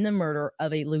 suspects in the murder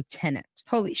of a lieutenant.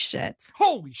 Holy shit.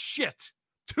 Holy shit.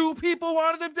 2 people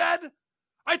wanted him dead?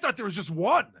 I thought there was just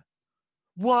 1.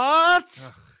 What?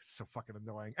 Ugh, so fucking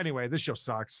annoying. Anyway, this show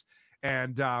sucks.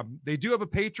 And they do have a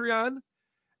Patreon.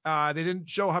 They didn't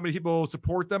show how many people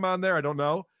support them on there. I don't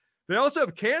know. They also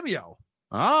have Cameo.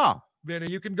 Oh. Man,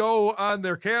 you can go on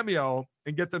their Cameo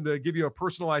and get them to give you a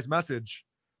personalized message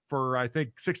for, I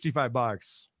think,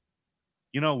 $65.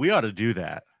 We ought to do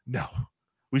that. No.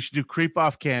 We should do creep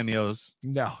off cameos.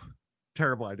 No.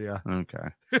 Terrible idea. Okay.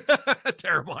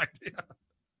 Terrible idea.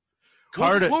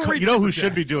 Cardiff. We'll read who Super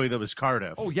should be Chats. doing that was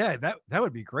Cardiff. Oh, yeah. That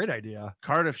would be a great idea.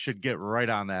 Cardiff should get right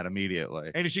on that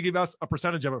immediately. And you should give us a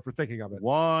percentage of it for thinking of it.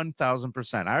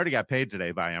 1,000%. I already got paid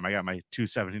today by him. I got my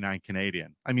 $2.79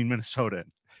 Canadian. I mean, Minnesotan.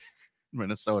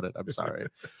 I'm sorry.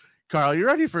 Carl, you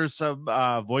ready for some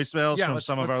voicemails from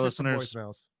some of our listeners?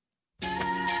 Voicemails.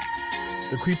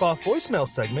 The Creep Off voicemail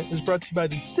segment is brought to you by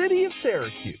the City of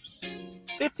Syracuse.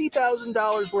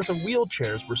 $50,000 worth of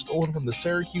wheelchairs were stolen from the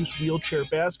Syracuse wheelchair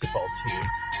basketball team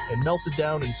and melted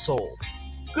down and sold.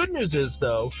 Good news is,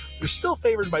 though, they're still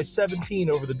favored by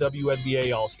 17 over the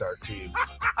WNBA All-Star team.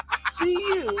 See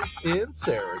you in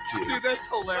Syracuse. Dude, that's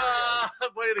hilarious.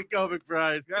 Way to go,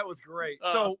 McBride. That was great.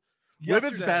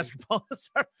 Women's basketball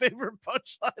is our favorite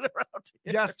punchline around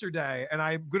here. Yesterday, and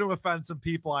I'm going to offend some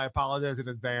people. I apologize in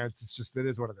advance. It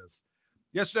is what it is.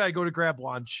 Yesterday, I go to grab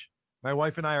lunch. My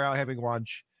wife and I are out having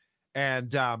lunch,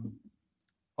 and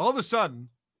all of a sudden,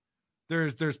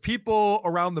 there's people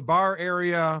around the bar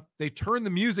area. They turn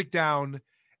the music down,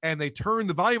 and they turn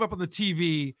the volume up on the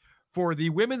TV for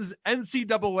the women's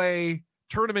NCAA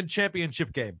tournament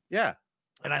championship game. Yeah.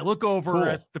 And I look over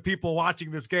at the people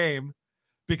watching this game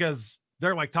because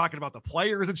they're like talking about the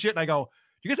players and shit. And I go,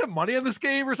 you guys have money on this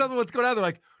game or something? What's going on? They're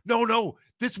like, no,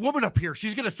 this woman up here,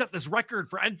 she's going to set this record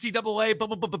for NCAA. Blah,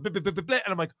 blah, blah, blah, blah, blah, blah.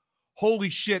 And I'm like, holy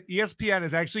shit. ESPN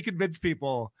has actually convinced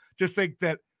people to think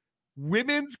that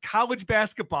women's college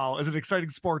basketball is an exciting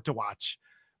sport to watch.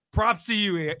 Props to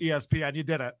you, ESPN. You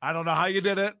did it. I don't know how you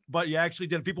did it, but you actually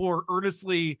did it. People were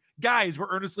guys were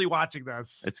earnestly watching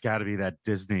this. It's got to be that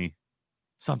Disney,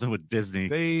 something with Disney.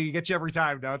 They get you every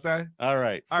time, don't they? All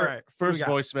right. All right. First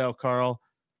voicemail, Carl.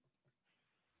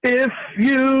 If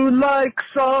you like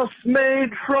sauce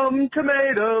made from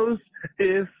tomatoes,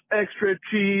 if extra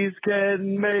cheese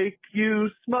can make you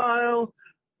smile,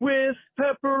 with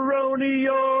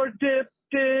pepperoni or dipped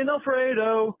in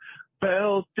Alfredo,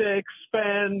 belt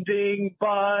expanding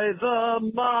by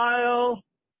the mile.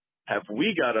 Have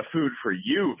we got a food for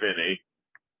you, Vinny?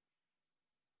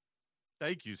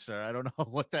 Thank you, sir. I don't know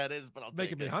what that is, but I'll It's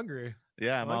making me hungry.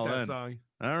 Yeah, I'm I like all that in. song.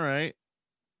 All right.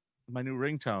 My new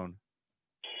ringtone.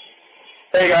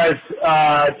 Hey guys,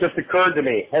 it just occurred to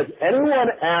me. Has anyone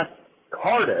asked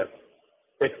Cardiff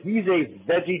if he's a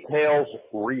VeggieTales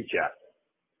reject?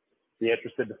 Be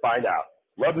interested to find out.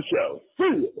 Love the show.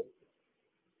 See you.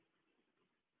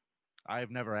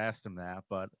 I've never asked him that,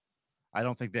 but I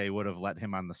don't think they would have let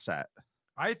him on the set.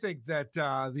 I think that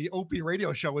the Opie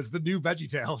radio show is the new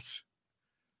VeggieTales.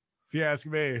 If you ask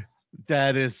me.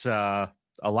 That is a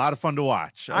lot of fun to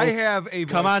watch. I have a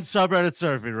Come on, subreddit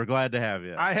surfing. We're glad to have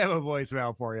you. I have a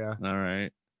voicemail for you. All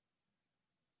right.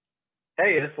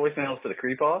 Hey, this voicemail is to the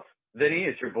Creep Off. Vinny,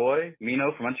 it's your boy,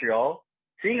 Mino from Montreal.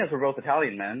 Seeing as we're both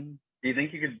Italian men, do you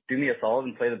think you could do me a solid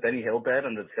and play the Benny Hill bed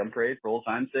under the scum parade for old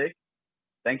time's sake?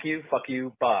 Thank you. Fuck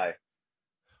you. Bye.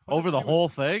 Over the whole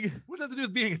thing? What does that have to do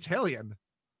with being Italian?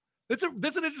 That's an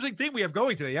interesting thing we have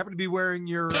going today. You happen to be wearing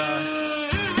your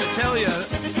Italia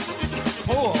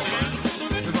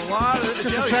pullover. There's a lot of Just a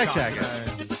Italian track talk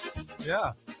jacket. today.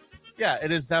 Yeah. Yeah,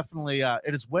 it is definitely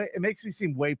it makes me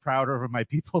seem way prouder of my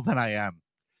people than I am.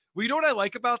 Well, you know what I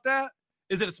like about that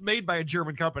is that it's made by a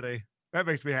German company. That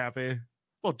makes me happy.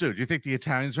 Well, dude, you think the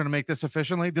Italians are going to make this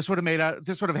efficiently? This would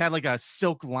have had like a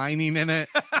silk lining in it.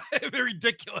 It'd be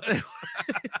ridiculous.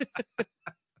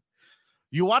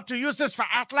 You want to use this for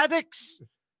athletics?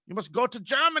 You must go to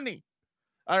Germany.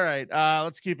 All right,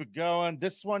 let's keep it going.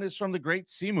 This one is from the Great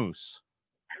Sea Moose.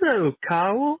 Hello,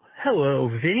 Carl. Hello,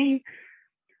 Vinny.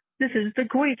 This is the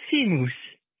Great Sea Moose.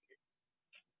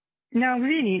 Now,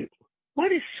 Vinny,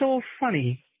 what is so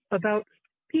funny about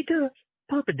Peter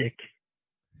Popadick?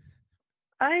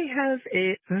 I have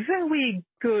a very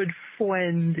good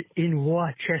friend in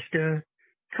Rochester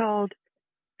called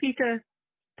Peter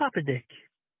Popadick.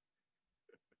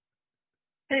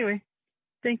 Anyway,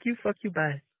 thank you, fuck you,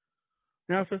 bye.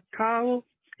 And also, Carl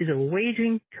is a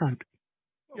raging cunt.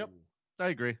 Yep, I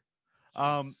agree.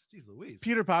 Jeez Louise.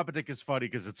 Peter Popadick is funny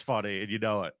because it's funny, and you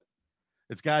know it.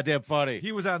 It's goddamn funny.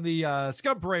 He was on the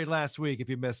Scum Parade last week. If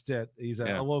you missed it, he's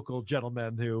a local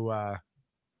gentleman who is a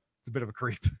bit of a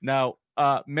creep. Now,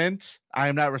 Mint, I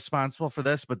am not responsible for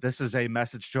this, but this is a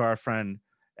message to our friend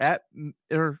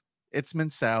it's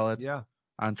Mint Salad. Yeah.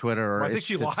 On Twitter.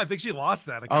 Well, I think she lost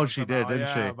that. Oh, she did, didn't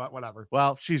she? But whatever.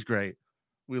 Well, she's great.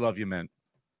 We love you, Mint.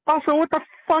 Also, what the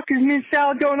fuck is Mint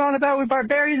Salad going on about with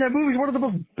Barbarian? That movie's one of the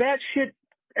most batshit,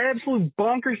 absolute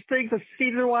bonkers things I've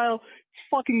seen in a while. It's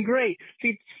fucking great.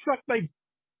 She sucked my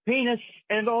penis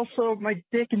and also my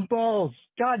dick and balls.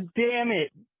 God damn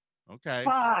it. Okay.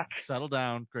 Fuck. Settle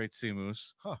down, Great Sea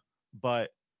Moose. Huh.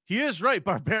 But he is right.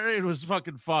 Barbarian was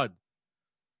fucking fun.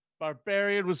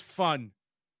 Barbarian was fun.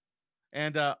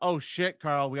 And, oh shit,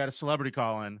 Carl, we got a celebrity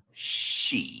call in.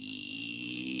 Shit.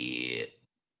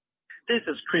 This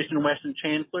is Christian Weston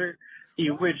Chancellor, the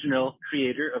original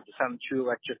creator of the Silent True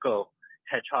Electrical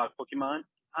Hedgehog Pokemon.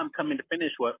 I'm coming to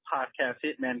finish what Podcast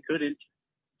Hitman couldn't.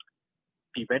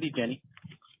 Be ready, Jenny.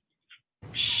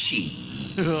 Shit.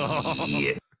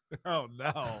 Oh,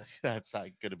 no. That's not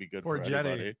going to be good Poor for Jenny.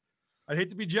 anybody. I'd hate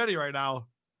to be Jenny right now.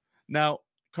 Now,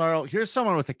 Carl, here's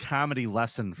someone with a comedy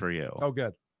lesson for you. Oh,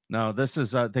 good. No, this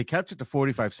is, they kept it to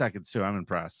 45 seconds, too. I'm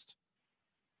impressed.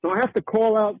 So I have to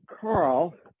call out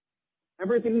Carl.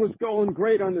 Everything was going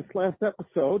great on this last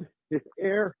episode. This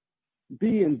Airbnb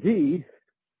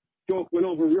joke went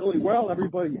over really well.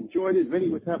 Everybody enjoyed it. Vinny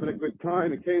was having a good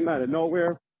time. It came out of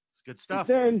nowhere. It's good stuff.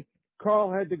 And then Carl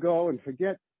had to go and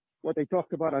forget what they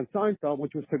talked about on Seinfeld,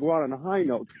 which was to go out on a high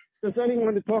note. Does anyone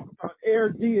want to talk about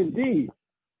Airbnb?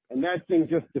 And that thing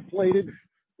just deflated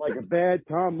like a bad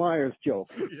Tom Myers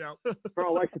joke. Yeah.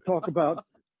 Carl likes to talk about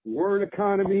word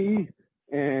economy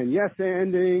and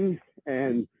yes-anding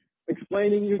and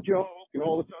explaining your joke and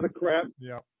all this other crap.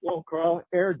 Yeah. Well, Carl,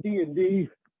 Airbnb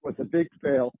was a big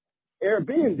fail.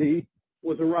 Airbnb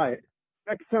was a riot.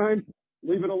 Next time,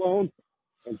 leave it alone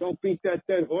and don't beat that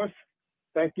dead horse.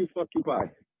 Thank you. Fuck you. Bye.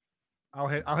 I'll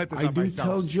hit this I up do myself.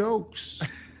 tell jokes,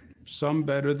 some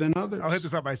better than others. I'll hit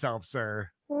this up myself, sir.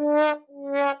 All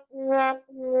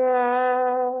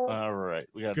All right.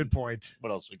 We got Good point.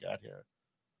 What else we got here?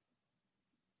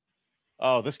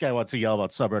 Oh, this guy wants to yell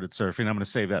about subreddit surfing. I'm going to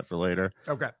save that for later.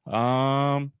 Okay.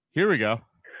 Here we go.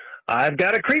 I've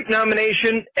got a creep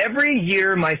nomination. Every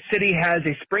year, my city has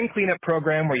a spring cleanup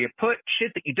program where you put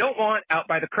shit that you don't want out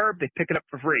by the curb. They pick it up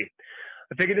for free.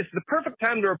 I figured this is the perfect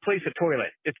time to replace a toilet.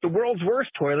 It's the world's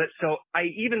worst toilet, so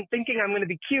I, even thinking I'm going to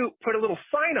be cute, put a little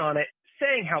sign on it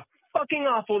saying how fucking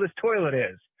awful this toilet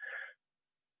is.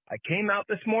 I came out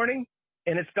this morning,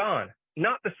 and it's gone.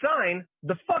 Not the sign,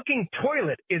 the fucking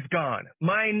toilet is gone.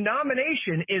 My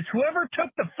nomination is whoever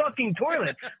took the fucking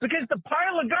toilet, because the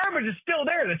pile of garbage is still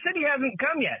there. The city hasn't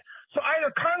come yet. So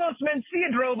either Carlos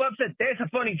Mencia drove up, said, "That's a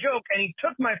funny joke," and he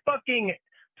took my fucking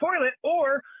toilet,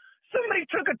 or somebody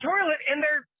took a toilet and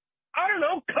they're, I don't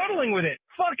know, cuddling with it.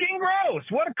 Fucking gross.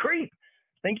 What a creep.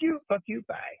 Thank you. Fuck you.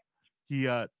 Bye. He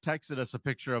texted us a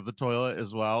picture of the toilet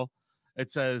as well. It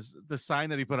says, the sign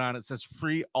that he put on it says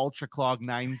free Ultra Clog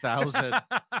 9000,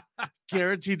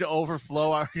 guaranteed to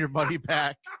overflow out your money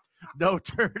back. No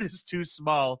turd is too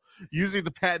small. Using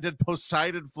the patented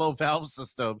Poseidon flow valve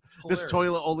system, this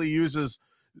toilet only uses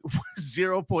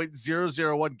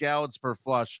 0.001 gallons per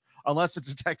flush, unless it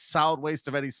detects solid waste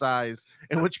of any size,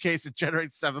 in which case it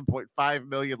generates 7.5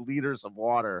 million liters of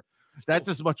water. That's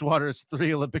as much water as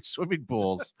 3 Olympic swimming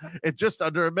pools in just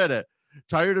under a minute.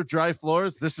 Tired of dry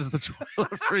floors? This is the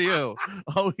toilet for you.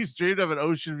 Always dreamed of an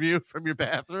ocean view from your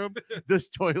bathroom? This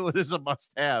toilet is a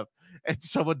must-have, and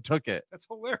someone took it. That's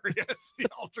hilarious. The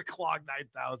Ultra Clog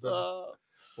 9000.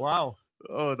 Wow.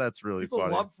 Oh, that's really People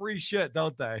funny. love free shit,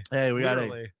 don't they? Hey, we got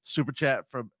Literally. a super chat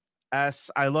from S.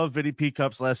 I love Vinny P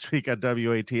Cups last week on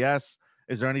WATS.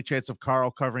 Is there any chance of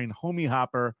Carl covering Homie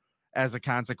Hopper as a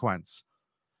consequence?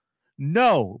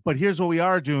 No, but here's what we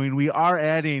are doing. We are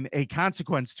adding a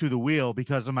consequence to the wheel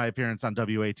because of my appearance on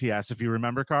WATS. If you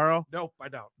remember, Carl? Nope, I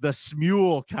don't. The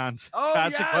Smule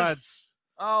consequence. Yes.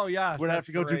 Oh, yes. We're going to have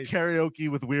to go do karaoke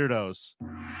with weirdos.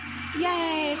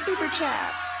 Yay, super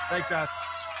chats. Thanks, us.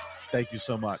 Thank you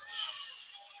so much.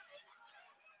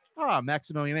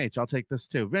 Maximilian H. I'll take this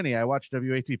too. Vinny, I watch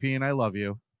WATP and I love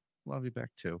you. Love you back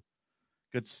too.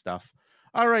 Good stuff.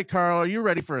 All right, Carl, are you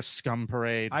ready for a scum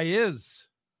parade? I is.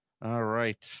 All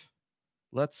right.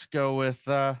 Let's go with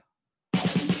Skull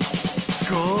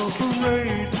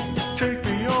Parade, take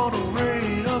me on a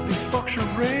raid of these fuck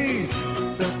charades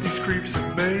that these creeps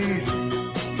have made.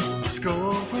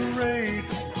 Skull Parade,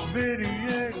 Vinny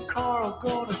and Carl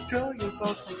gonna tell you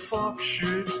about some fuck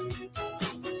shit.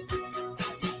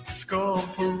 Skull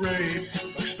Parade,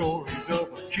 like stories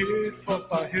of a kid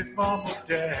fucked by his mom or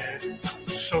dad,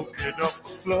 soaking up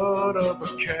the blood of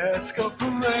a cat. Skull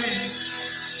Parade.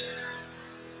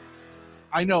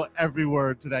 I know every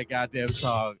word to that goddamn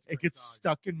song. It gets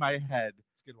stuck in my head.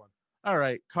 It's a good one. All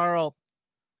right, Carl,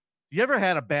 you ever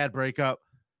had a bad breakup?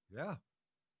 Yeah.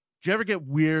 Did you ever get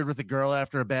weird with a girl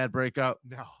after a bad breakup?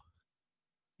 No.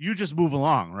 You just move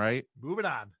along, right? Moving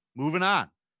on. Moving on.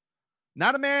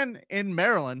 Not a man in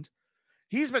Maryland.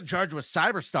 He's been charged with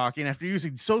cyber stalking after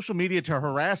using social media to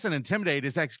harass and intimidate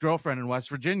his ex-girlfriend in West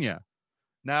Virginia.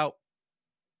 Now,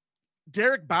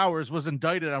 Derek Bowers was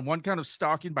indicted on one count of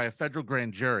stalking by a federal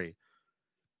grand jury.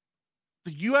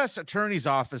 The U.S. Attorney's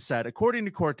Office said, according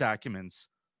to court documents,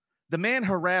 the man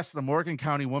harassed the Morgan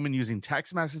County woman using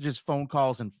text messages, phone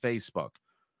calls, and Facebook.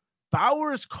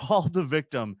 Bowers called the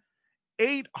victim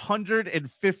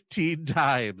 815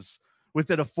 times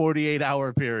within a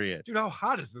 48-hour period. Dude, how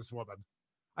hot is this woman?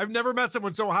 I've never met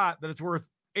someone so hot that it's worth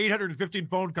 815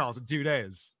 phone calls in 2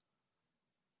 days.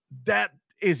 That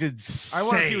is insane. I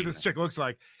want to see what this chick looks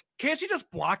like. Can't you just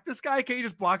block this guy? Can't you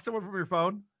just block someone from your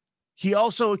phone? He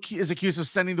also is accused of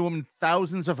sending the woman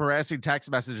thousands of harassing text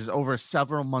messages over a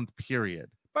several-month period.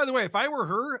 By the way, if I were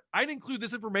her, I'd include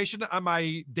this information on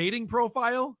my dating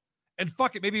profile and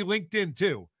fuck it, maybe LinkedIn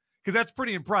too, because that's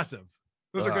pretty impressive.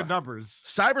 Those are good numbers.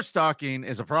 Cyber stalking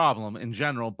is a problem in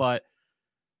general, but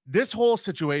this whole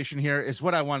situation here is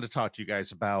what I wanted to talk to you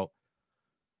guys about.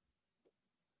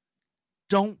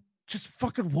 Don't just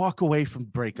fucking walk away from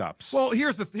breakups. Well,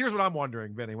 here's what I'm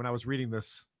wondering, Vinny, when I was reading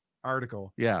this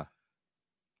article. Yeah.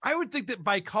 I would think that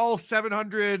by call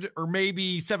 700 or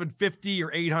maybe 750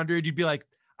 or 800, you'd be like,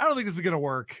 I don't think this is going to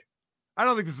work. I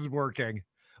don't think this is working.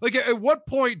 Like, at what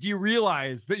point do you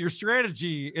realize that your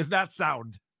strategy is not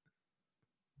sound?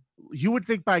 You would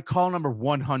think by call number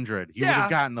 100, you would have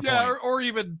gotten the point. Or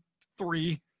even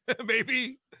 3,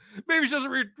 maybe. Maybe she doesn't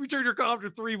return your call after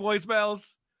 3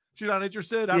 voicemails. She's not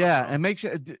interested. I don't know.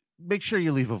 And make sure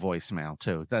you leave a voicemail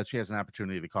too, that she has an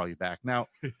opportunity to call you back. Now,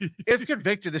 if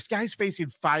convicted, this guy's facing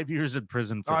 5 years in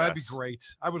prison for that'd this. be great.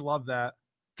 I would love that.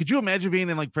 Could you imagine being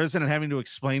in like prison and having to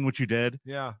explain what you did?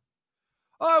 Yeah.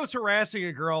 Oh, I was harassing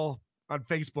a girl on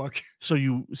Facebook. So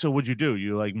what'd you do?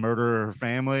 You like murder her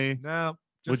family? No.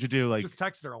 What'd you do? Like just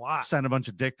texted her a lot. Send a bunch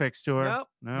of dick pics to her?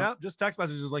 Nope. Just text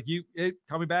messages like, hey,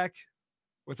 call me back.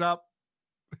 What's up?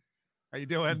 How you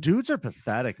doing? Dudes are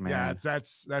pathetic, man. Yeah,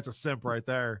 that's a simp right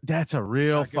there. That's a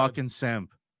real fucking simp.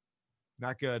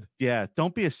 Not good. Yeah,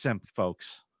 don't be a simp,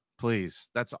 folks. Please.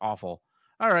 That's awful.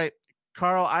 All right,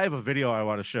 Carl, I have a video I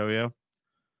want to show you.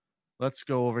 Let's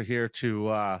go over here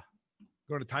to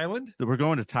go to Thailand? We're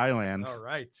going to Thailand. All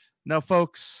right. Now,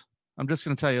 folks, I'm just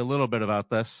going to tell you a little bit about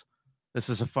this. This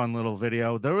is a fun little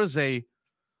video. There was a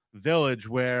village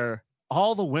where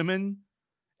all the women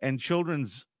and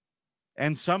children's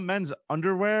and some men's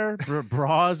underwear,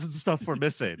 bras and stuff were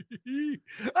missing.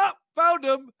 Oh, found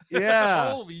them.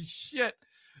 Yeah. Holy shit.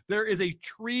 There is a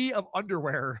tree of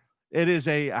underwear. It is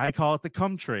I call it the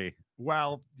cum tree.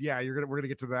 Well, yeah, we're gonna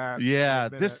get to that. Yeah,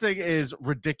 this thing is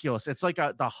ridiculous. It's like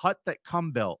the hut that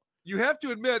cum built. You have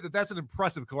to admit that that's an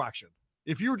impressive collection.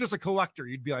 If you were just a collector,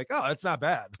 you'd be like, oh, that's not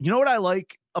bad. You know what I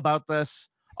like about this?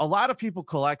 A lot of people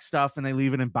collect stuff and they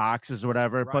leave it in boxes or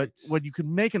whatever, but when you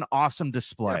can make an awesome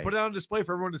display. Yeah, put it on display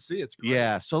for everyone to see. It's great.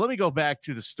 Yeah, so let me go back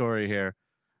to the story here.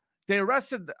 They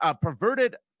arrested a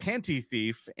perverted panty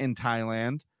thief in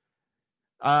Thailand.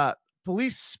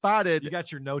 Police spotted... You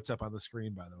got your notes up on the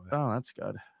screen, by the way. Oh, that's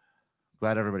good.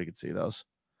 Glad everybody could see those.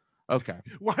 Okay.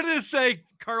 Why did it say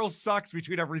Carl sucks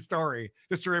between every story?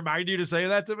 Just to remind you to say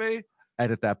that to me?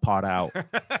 Edit that part out.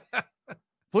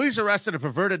 Police arrested a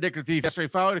perverted nickel thief yesterday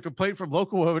following a complaint from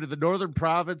local women in the northern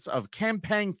province of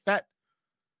Kampang Phet.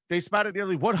 They spotted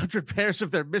nearly 100 pairs of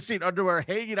their missing underwear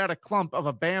hanging out a clump of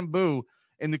a bamboo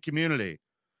in the community.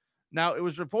 Now, it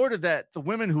was reported that the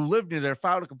women who lived near there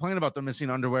filed a complaint about the missing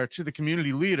underwear to the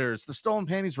community leaders. The stolen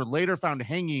panties were later found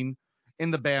hanging in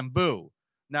the bamboo.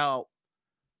 Now,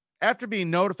 after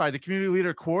being notified, the community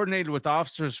leader coordinated with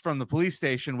officers from the police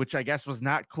station, which I guess was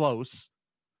not close,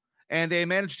 and they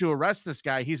managed to arrest this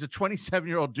guy. He's a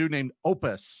 27-year-old dude named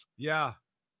Opus. Yeah.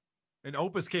 And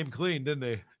Opus came clean, didn't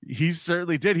they? He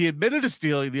certainly did. He admitted to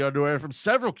stealing the underwear from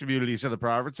several communities in the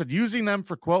province and using them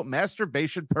for, quote,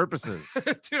 masturbation purposes.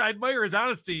 Dude, I admire his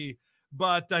honesty,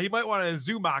 but he might want to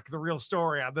Zumock the real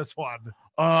story on this one.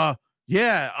 Anthony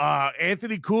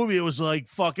Cumia was like,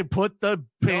 fucking put the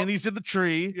panties in the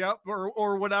tree. Yep.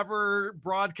 Or whatever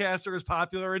broadcaster is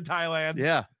popular in Thailand.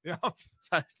 Yeah. Yep.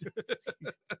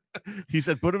 He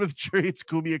said, put him in the tree. It's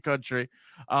Cumia country.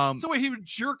 So he would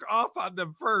jerk off on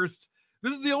them first.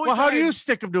 This is the only time. How do you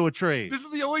stick him to a tree? This is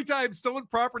the only time stolen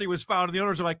property was found, and the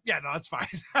owners are like, yeah, no, that's fine.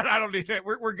 I don't need it.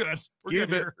 We're good. We're good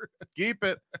here. Keep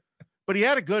it. But he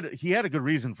had a good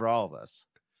reason for all of this.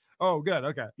 Oh, good.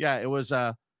 Okay. Yeah, it was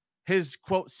his,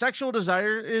 quote, sexual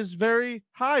desire is very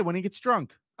high when he gets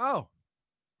drunk. Oh.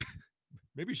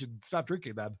 Maybe you should stop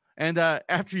drinking then. And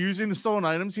after using the stolen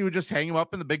items, he would just hang them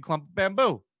up in the big clump of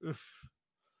bamboo. Oof.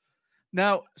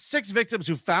 Now, 6 victims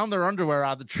who found their underwear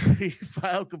on the tree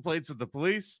filed complaints with the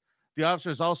police. The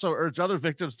officers also urged other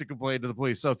victims to complain to the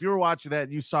police. So if you were watching that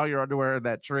and you saw your underwear in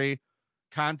that tree,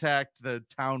 contact the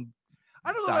town.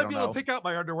 I don't know if I'd be able to pick out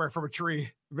my underwear from a tree,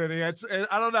 Vinny. I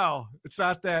don't know. It's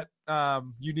not that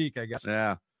unique, I guess.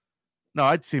 Yeah. No,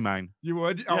 I'd see mine. You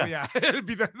would? Oh, yeah. It'd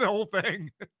be the whole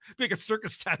thing. Like a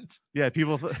circus tent. Yeah,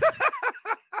 people.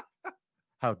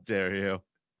 How dare you?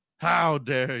 How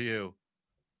dare you?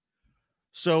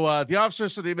 So the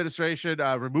officers from the administration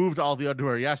removed all the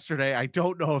underwear yesterday. I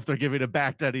don't know if they're giving it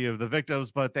back to any of the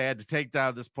victims, but they had to take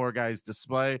down this poor guy's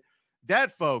display.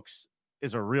 That, folks,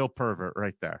 is a real pervert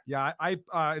right there. Yeah,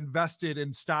 I invested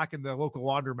in stock in the local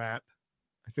laundromat.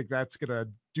 I think that's going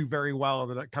to do very well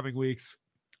in the coming weeks.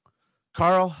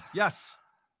 Carl? Yes.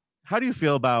 How do you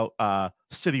feel about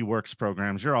city works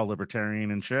programs? You're all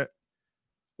libertarian and shit.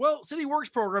 Well, city works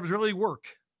programs really work.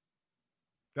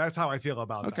 That's how I feel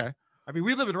about that. Okay. I mean,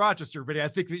 we live in Rochester, but I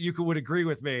think that you would agree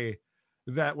with me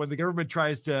that when the government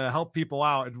tries to help people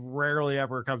out, it rarely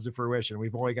ever comes to fruition.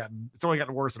 It's only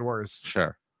gotten worse and worse.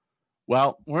 Sure.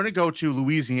 Well, we're going to go to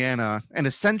Louisiana. An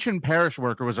Ascension Parish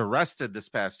worker was arrested this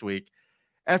past week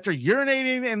after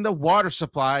urinating in the water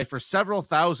supply for several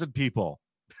thousand people.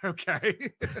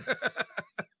 Okay.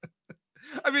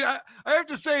 I mean, I have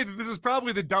to say that this is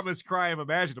probably the dumbest crime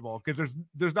imaginable because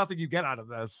there's nothing you get out of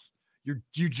this.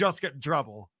 You just get in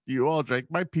trouble. You all drank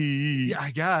my pee. Yeah, I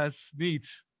guess. Neat.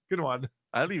 Good one.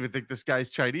 I don't even think this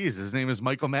guy's Chinese. His name is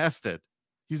Michael Masted.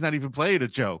 He's not even playing a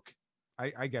joke.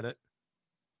 I get it.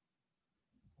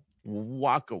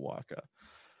 Waka waka.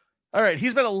 All right.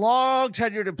 He's been a long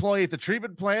tenured employee at the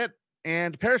treatment plant,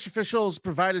 and parish officials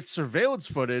provided surveillance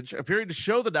footage appearing to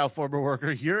show the now former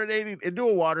worker urinating into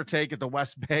a water tank at the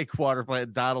West Bank water plant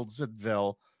in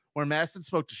Donaldsonville where Maston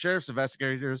spoke to sheriff's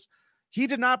investigators, he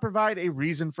did not provide a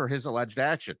reason for his alleged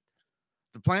action.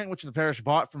 The plant, which the parish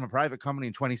bought from a private company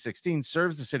in 2016,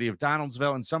 serves the city of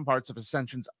Donaldsonville and some parts of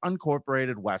Ascension's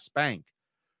unincorporated West Bank.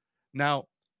 Now,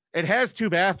 it has 2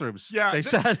 bathrooms. Yeah, they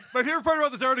said. My favorite part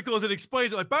about this article is it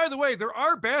explains it. Like, by the way, there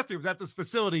are bathrooms at this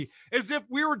facility, as if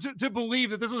we were to believe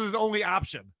that this was his only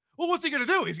option. Well, what's he going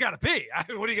to do? He's got to pee.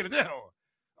 What are you going to do?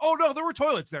 Oh, no, there were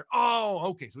toilets there. Oh,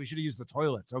 okay. So we should have used the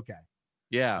toilets. Okay.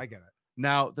 Yeah. I get it.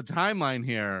 Now, the timeline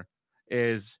here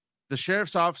is the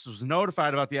sheriff's office was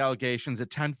notified about the allegations at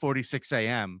 10:46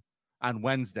 a.m. on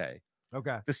Wednesday.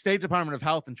 Okay. The State Department of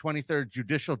Health and 23rd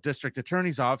Judicial District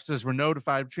Attorney's offices were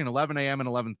notified between 11 a.m. and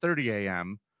 11:30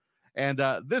 a.m. And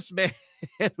this man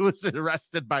was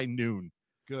arrested by noon.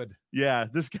 Good. Yeah,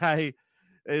 this guy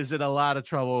is in a lot of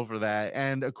trouble over that.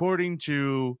 And according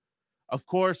to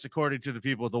the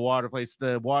people at the water place,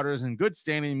 the water is in good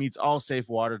standing and meets all safe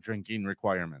water drinking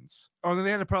requirements. Oh, then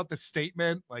they had to put out this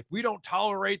statement like, we don't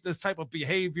tolerate this type of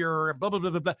behavior and blah, blah,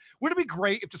 blah, blah, blah. Wouldn't it be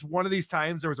great if just one of these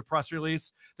times there was a press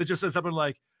release that just says something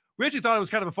like, we actually thought it was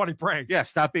kind of a funny prank. Yeah,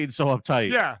 stop being so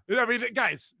uptight. Yeah. I mean,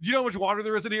 guys, do you know how much water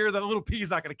there is in here? That a little pee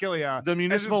is not going to kill you. The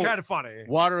Municipal It's kind of funny.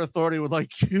 Water Authority would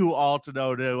like you all to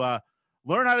know to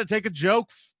learn how to take a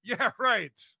joke. Yeah,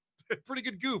 right. Pretty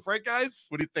good goof, right, guys?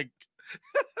 What do you think?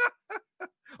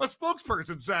 A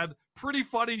spokesperson said pretty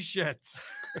funny shit.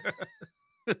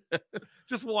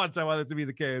 Just once I want it to be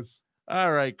the case.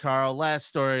 All right, Carl, last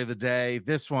story of the day.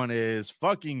 This one is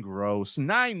fucking gross.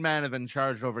 9 men have been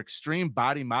charged over extreme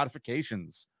body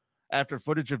modifications after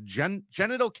footage of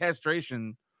genital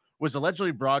castration was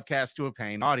allegedly broadcast to a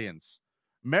paying audience.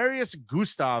 Marius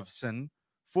Gustafsson,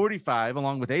 45,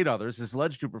 along with 8 others, is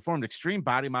alleged to have performed extreme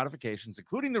body modifications,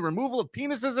 including the removal of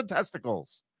penises and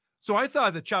testicles. So I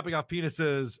thought that chopping off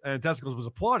penises and testicles was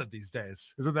applauded these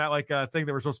days. Isn't that like a thing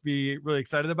that we're supposed to be really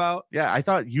excited about? Yeah, I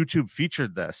thought YouTube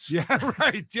featured this. Yeah,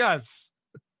 right. Yes.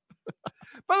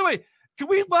 By the way, can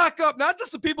we lock up not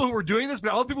just the people who are doing this,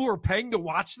 but all the people who are paying to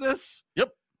watch this?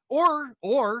 Yep.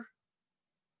 Or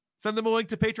send them a link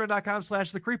to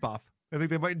patreon.com/thecreepoff. I think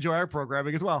they might enjoy our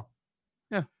programming as well.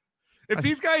 Yeah. If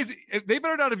these guys, if they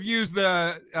better not have used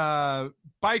the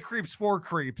by creeps for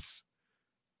creeps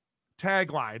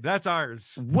tagline. That's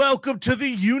ours. Welcome to the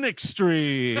Eunuch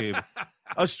stream.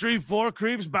 A stream for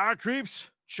creeps, bar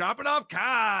creeps, chopping off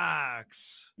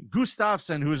cocks.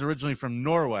 Gustafsson, who is originally from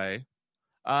Norway,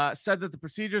 said that the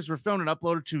procedures were filmed and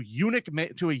uploaded to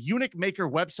a Eunuch Maker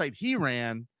website he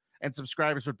ran, and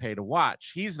subscribers would pay to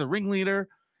watch. He's the ringleader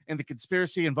in the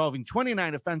conspiracy involving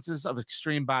 29 offenses of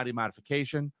extreme body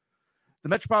modification. The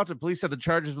Metropolitan Police said the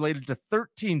charges related to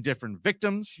 13 different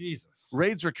victims. Jesus.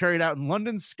 Raids were carried out in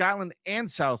London, Scotland, and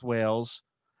South Wales.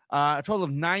 A total of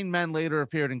 9 men later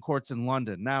appeared in courts in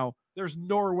London. Now, there's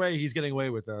no way he's getting away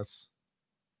with this.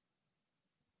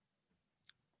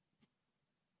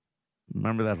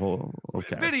 Remember that whole...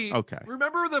 Okay. Vinny, okay.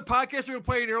 Remember the podcast we were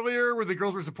playing earlier where the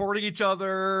girls were supporting each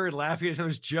other and laughing at each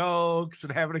other's jokes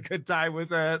and having a good time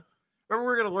with it? Remember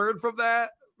we're going to learn from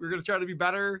that? We're going to try to be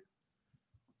better?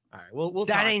 All right, we'll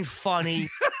that talk. ain't funny.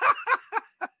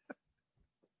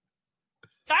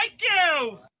 Thank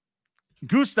you.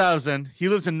 Gustafsson, he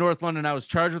lives in North London now, is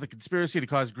charged with a conspiracy to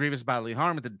cause grievous bodily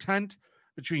harm with intent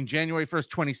between January 1st,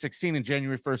 2016 and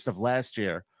January 1st of last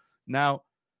year. Now,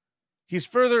 he's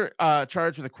further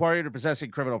charged with acquiring or possessing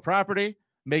criminal property,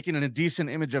 making an indecent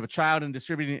image of a child, and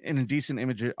distributing an indecent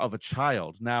image of a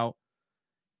child. Now,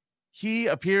 he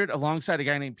appeared alongside a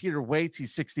guy named Peter Waits.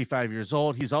 He's 65 years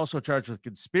old. He's also charged with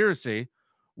conspiracy.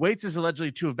 Waits is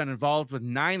allegedly to have been involved with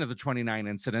 9 of the 29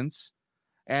 incidents.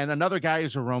 And another guy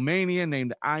who's a Romanian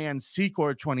named Ian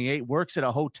Secor, 28, works at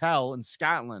a hotel in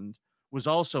Scotland, was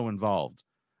also involved.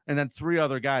 And then 3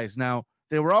 other guys. Now,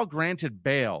 they were all granted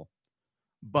bail.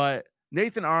 But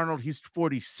Nathan Arnold, he's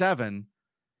 47.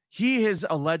 He is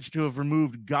alleged to have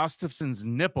removed Gustafsson's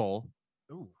nipple.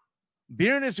 Ooh.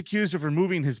 Byrne is accused of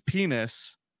removing his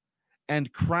penis,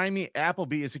 and Crimey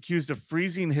Appleby is accused of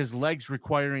freezing his legs,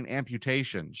 requiring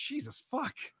amputation. Jesus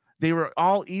fuck. They were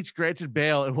all each granted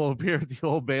bail and will appear at the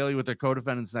Old Bailey with their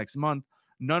co-defendants next month.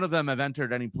 None of them have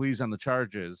entered any pleas on the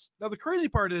charges. Now, the crazy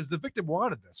part is the victim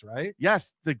wanted this, right?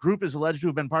 Yes, the group is alleged to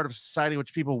have been part of a society in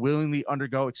which people willingly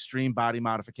undergo extreme body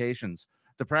modifications.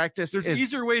 The practice There's is...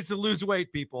 easier ways to lose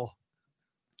weight, people.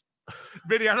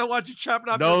 Vinny, I don't want you chopping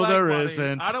off your No, leg. there buddy.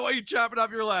 isn't. I don't want you chopping off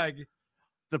your leg.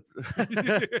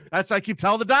 That's what I keep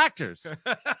telling the doctors.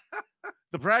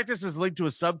 The practice is linked to a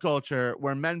subculture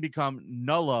where men become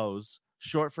nullos,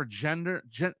 short for genital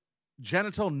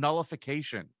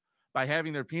nullification, by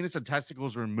having their penis and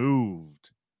testicles removed.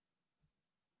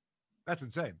 That's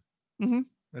insane. Mm-hmm.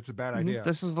 That's a bad Mhm. idea.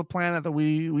 This is the planet that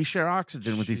we share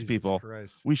oxygen with these Jesus people.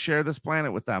 Christ. We share this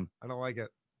planet with them. I don't like it.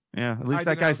 Yeah, at least I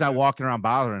that guy's denounce not it. walking around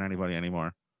bothering anybody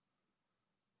anymore.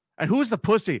 And who's the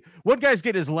pussy? One guy's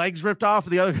getting his legs ripped off,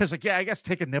 and the other guy's like, yeah, I guess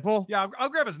take a nipple. Yeah, I'll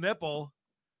grab his nipple.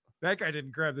 That guy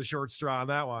didn't grab the short straw on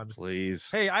that one. Please.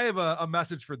 Hey, I have a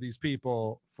message for these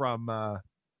people from our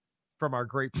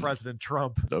great President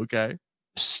Trump. Okay.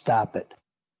 Stop it.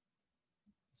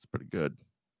 It's pretty good.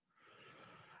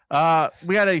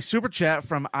 We got a super chat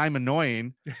from I'm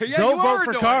Annoying. Yeah, Don't you vote are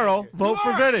for annoying. Carl. You Vote for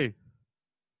are. Vinny.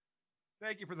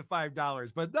 Thank you for the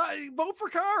 $5, but vote for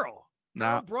Carl.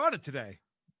 Nah. Carl brought it today.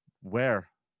 Where?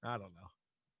 I don't know.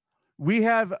 We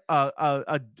have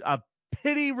a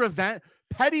petty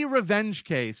revenge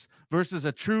case versus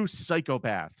a true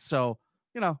psychopath. So,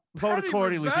 vote Petty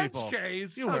accordingly, revenge people.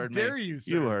 case? You How heard dare me. you, You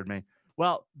sir. heard me.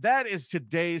 Well, that is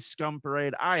today's Scum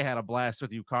Parade. I had a blast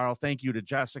with you, Carl. Thank you to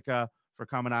Jessica for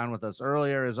coming on with us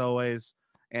earlier, as always.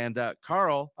 And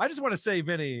Carl, I just want to say,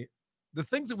 Vinny, the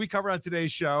things that we covered on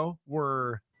today's show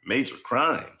were Major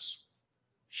crimes.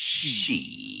 shit.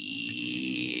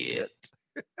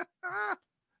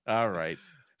 All right.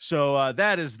 So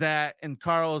that is that. And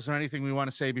Carl, is there anything we want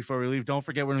to say before we leave? Don't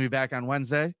forget, we're going to be back on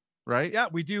Wednesday, right? Yeah,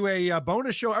 we do a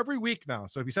bonus show every week now.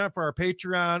 So if you sign up for our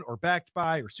Patreon or Backed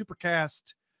By or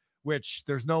Supercast, which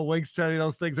there's no links to any of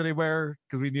those things anywhere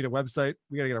because we need a website.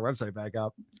 We got to get our website back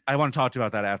up. I want to talk to you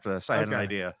about that after this. I had an Okay.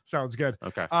 idea. Sounds good.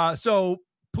 Okay. So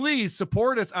please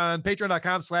support us on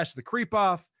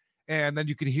patreon.com/thecreepoff. And then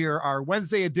you can hear our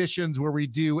Wednesday editions where we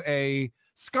do a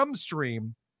Scum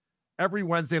stream every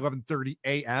Wednesday, 11:30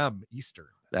 a.m. Eastern.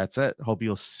 That's it. Hope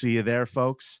you'll see you there,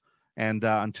 folks. And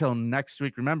until next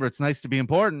week, remember, it's nice to be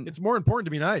important. It's more important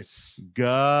to be nice.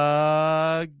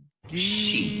 Gagia.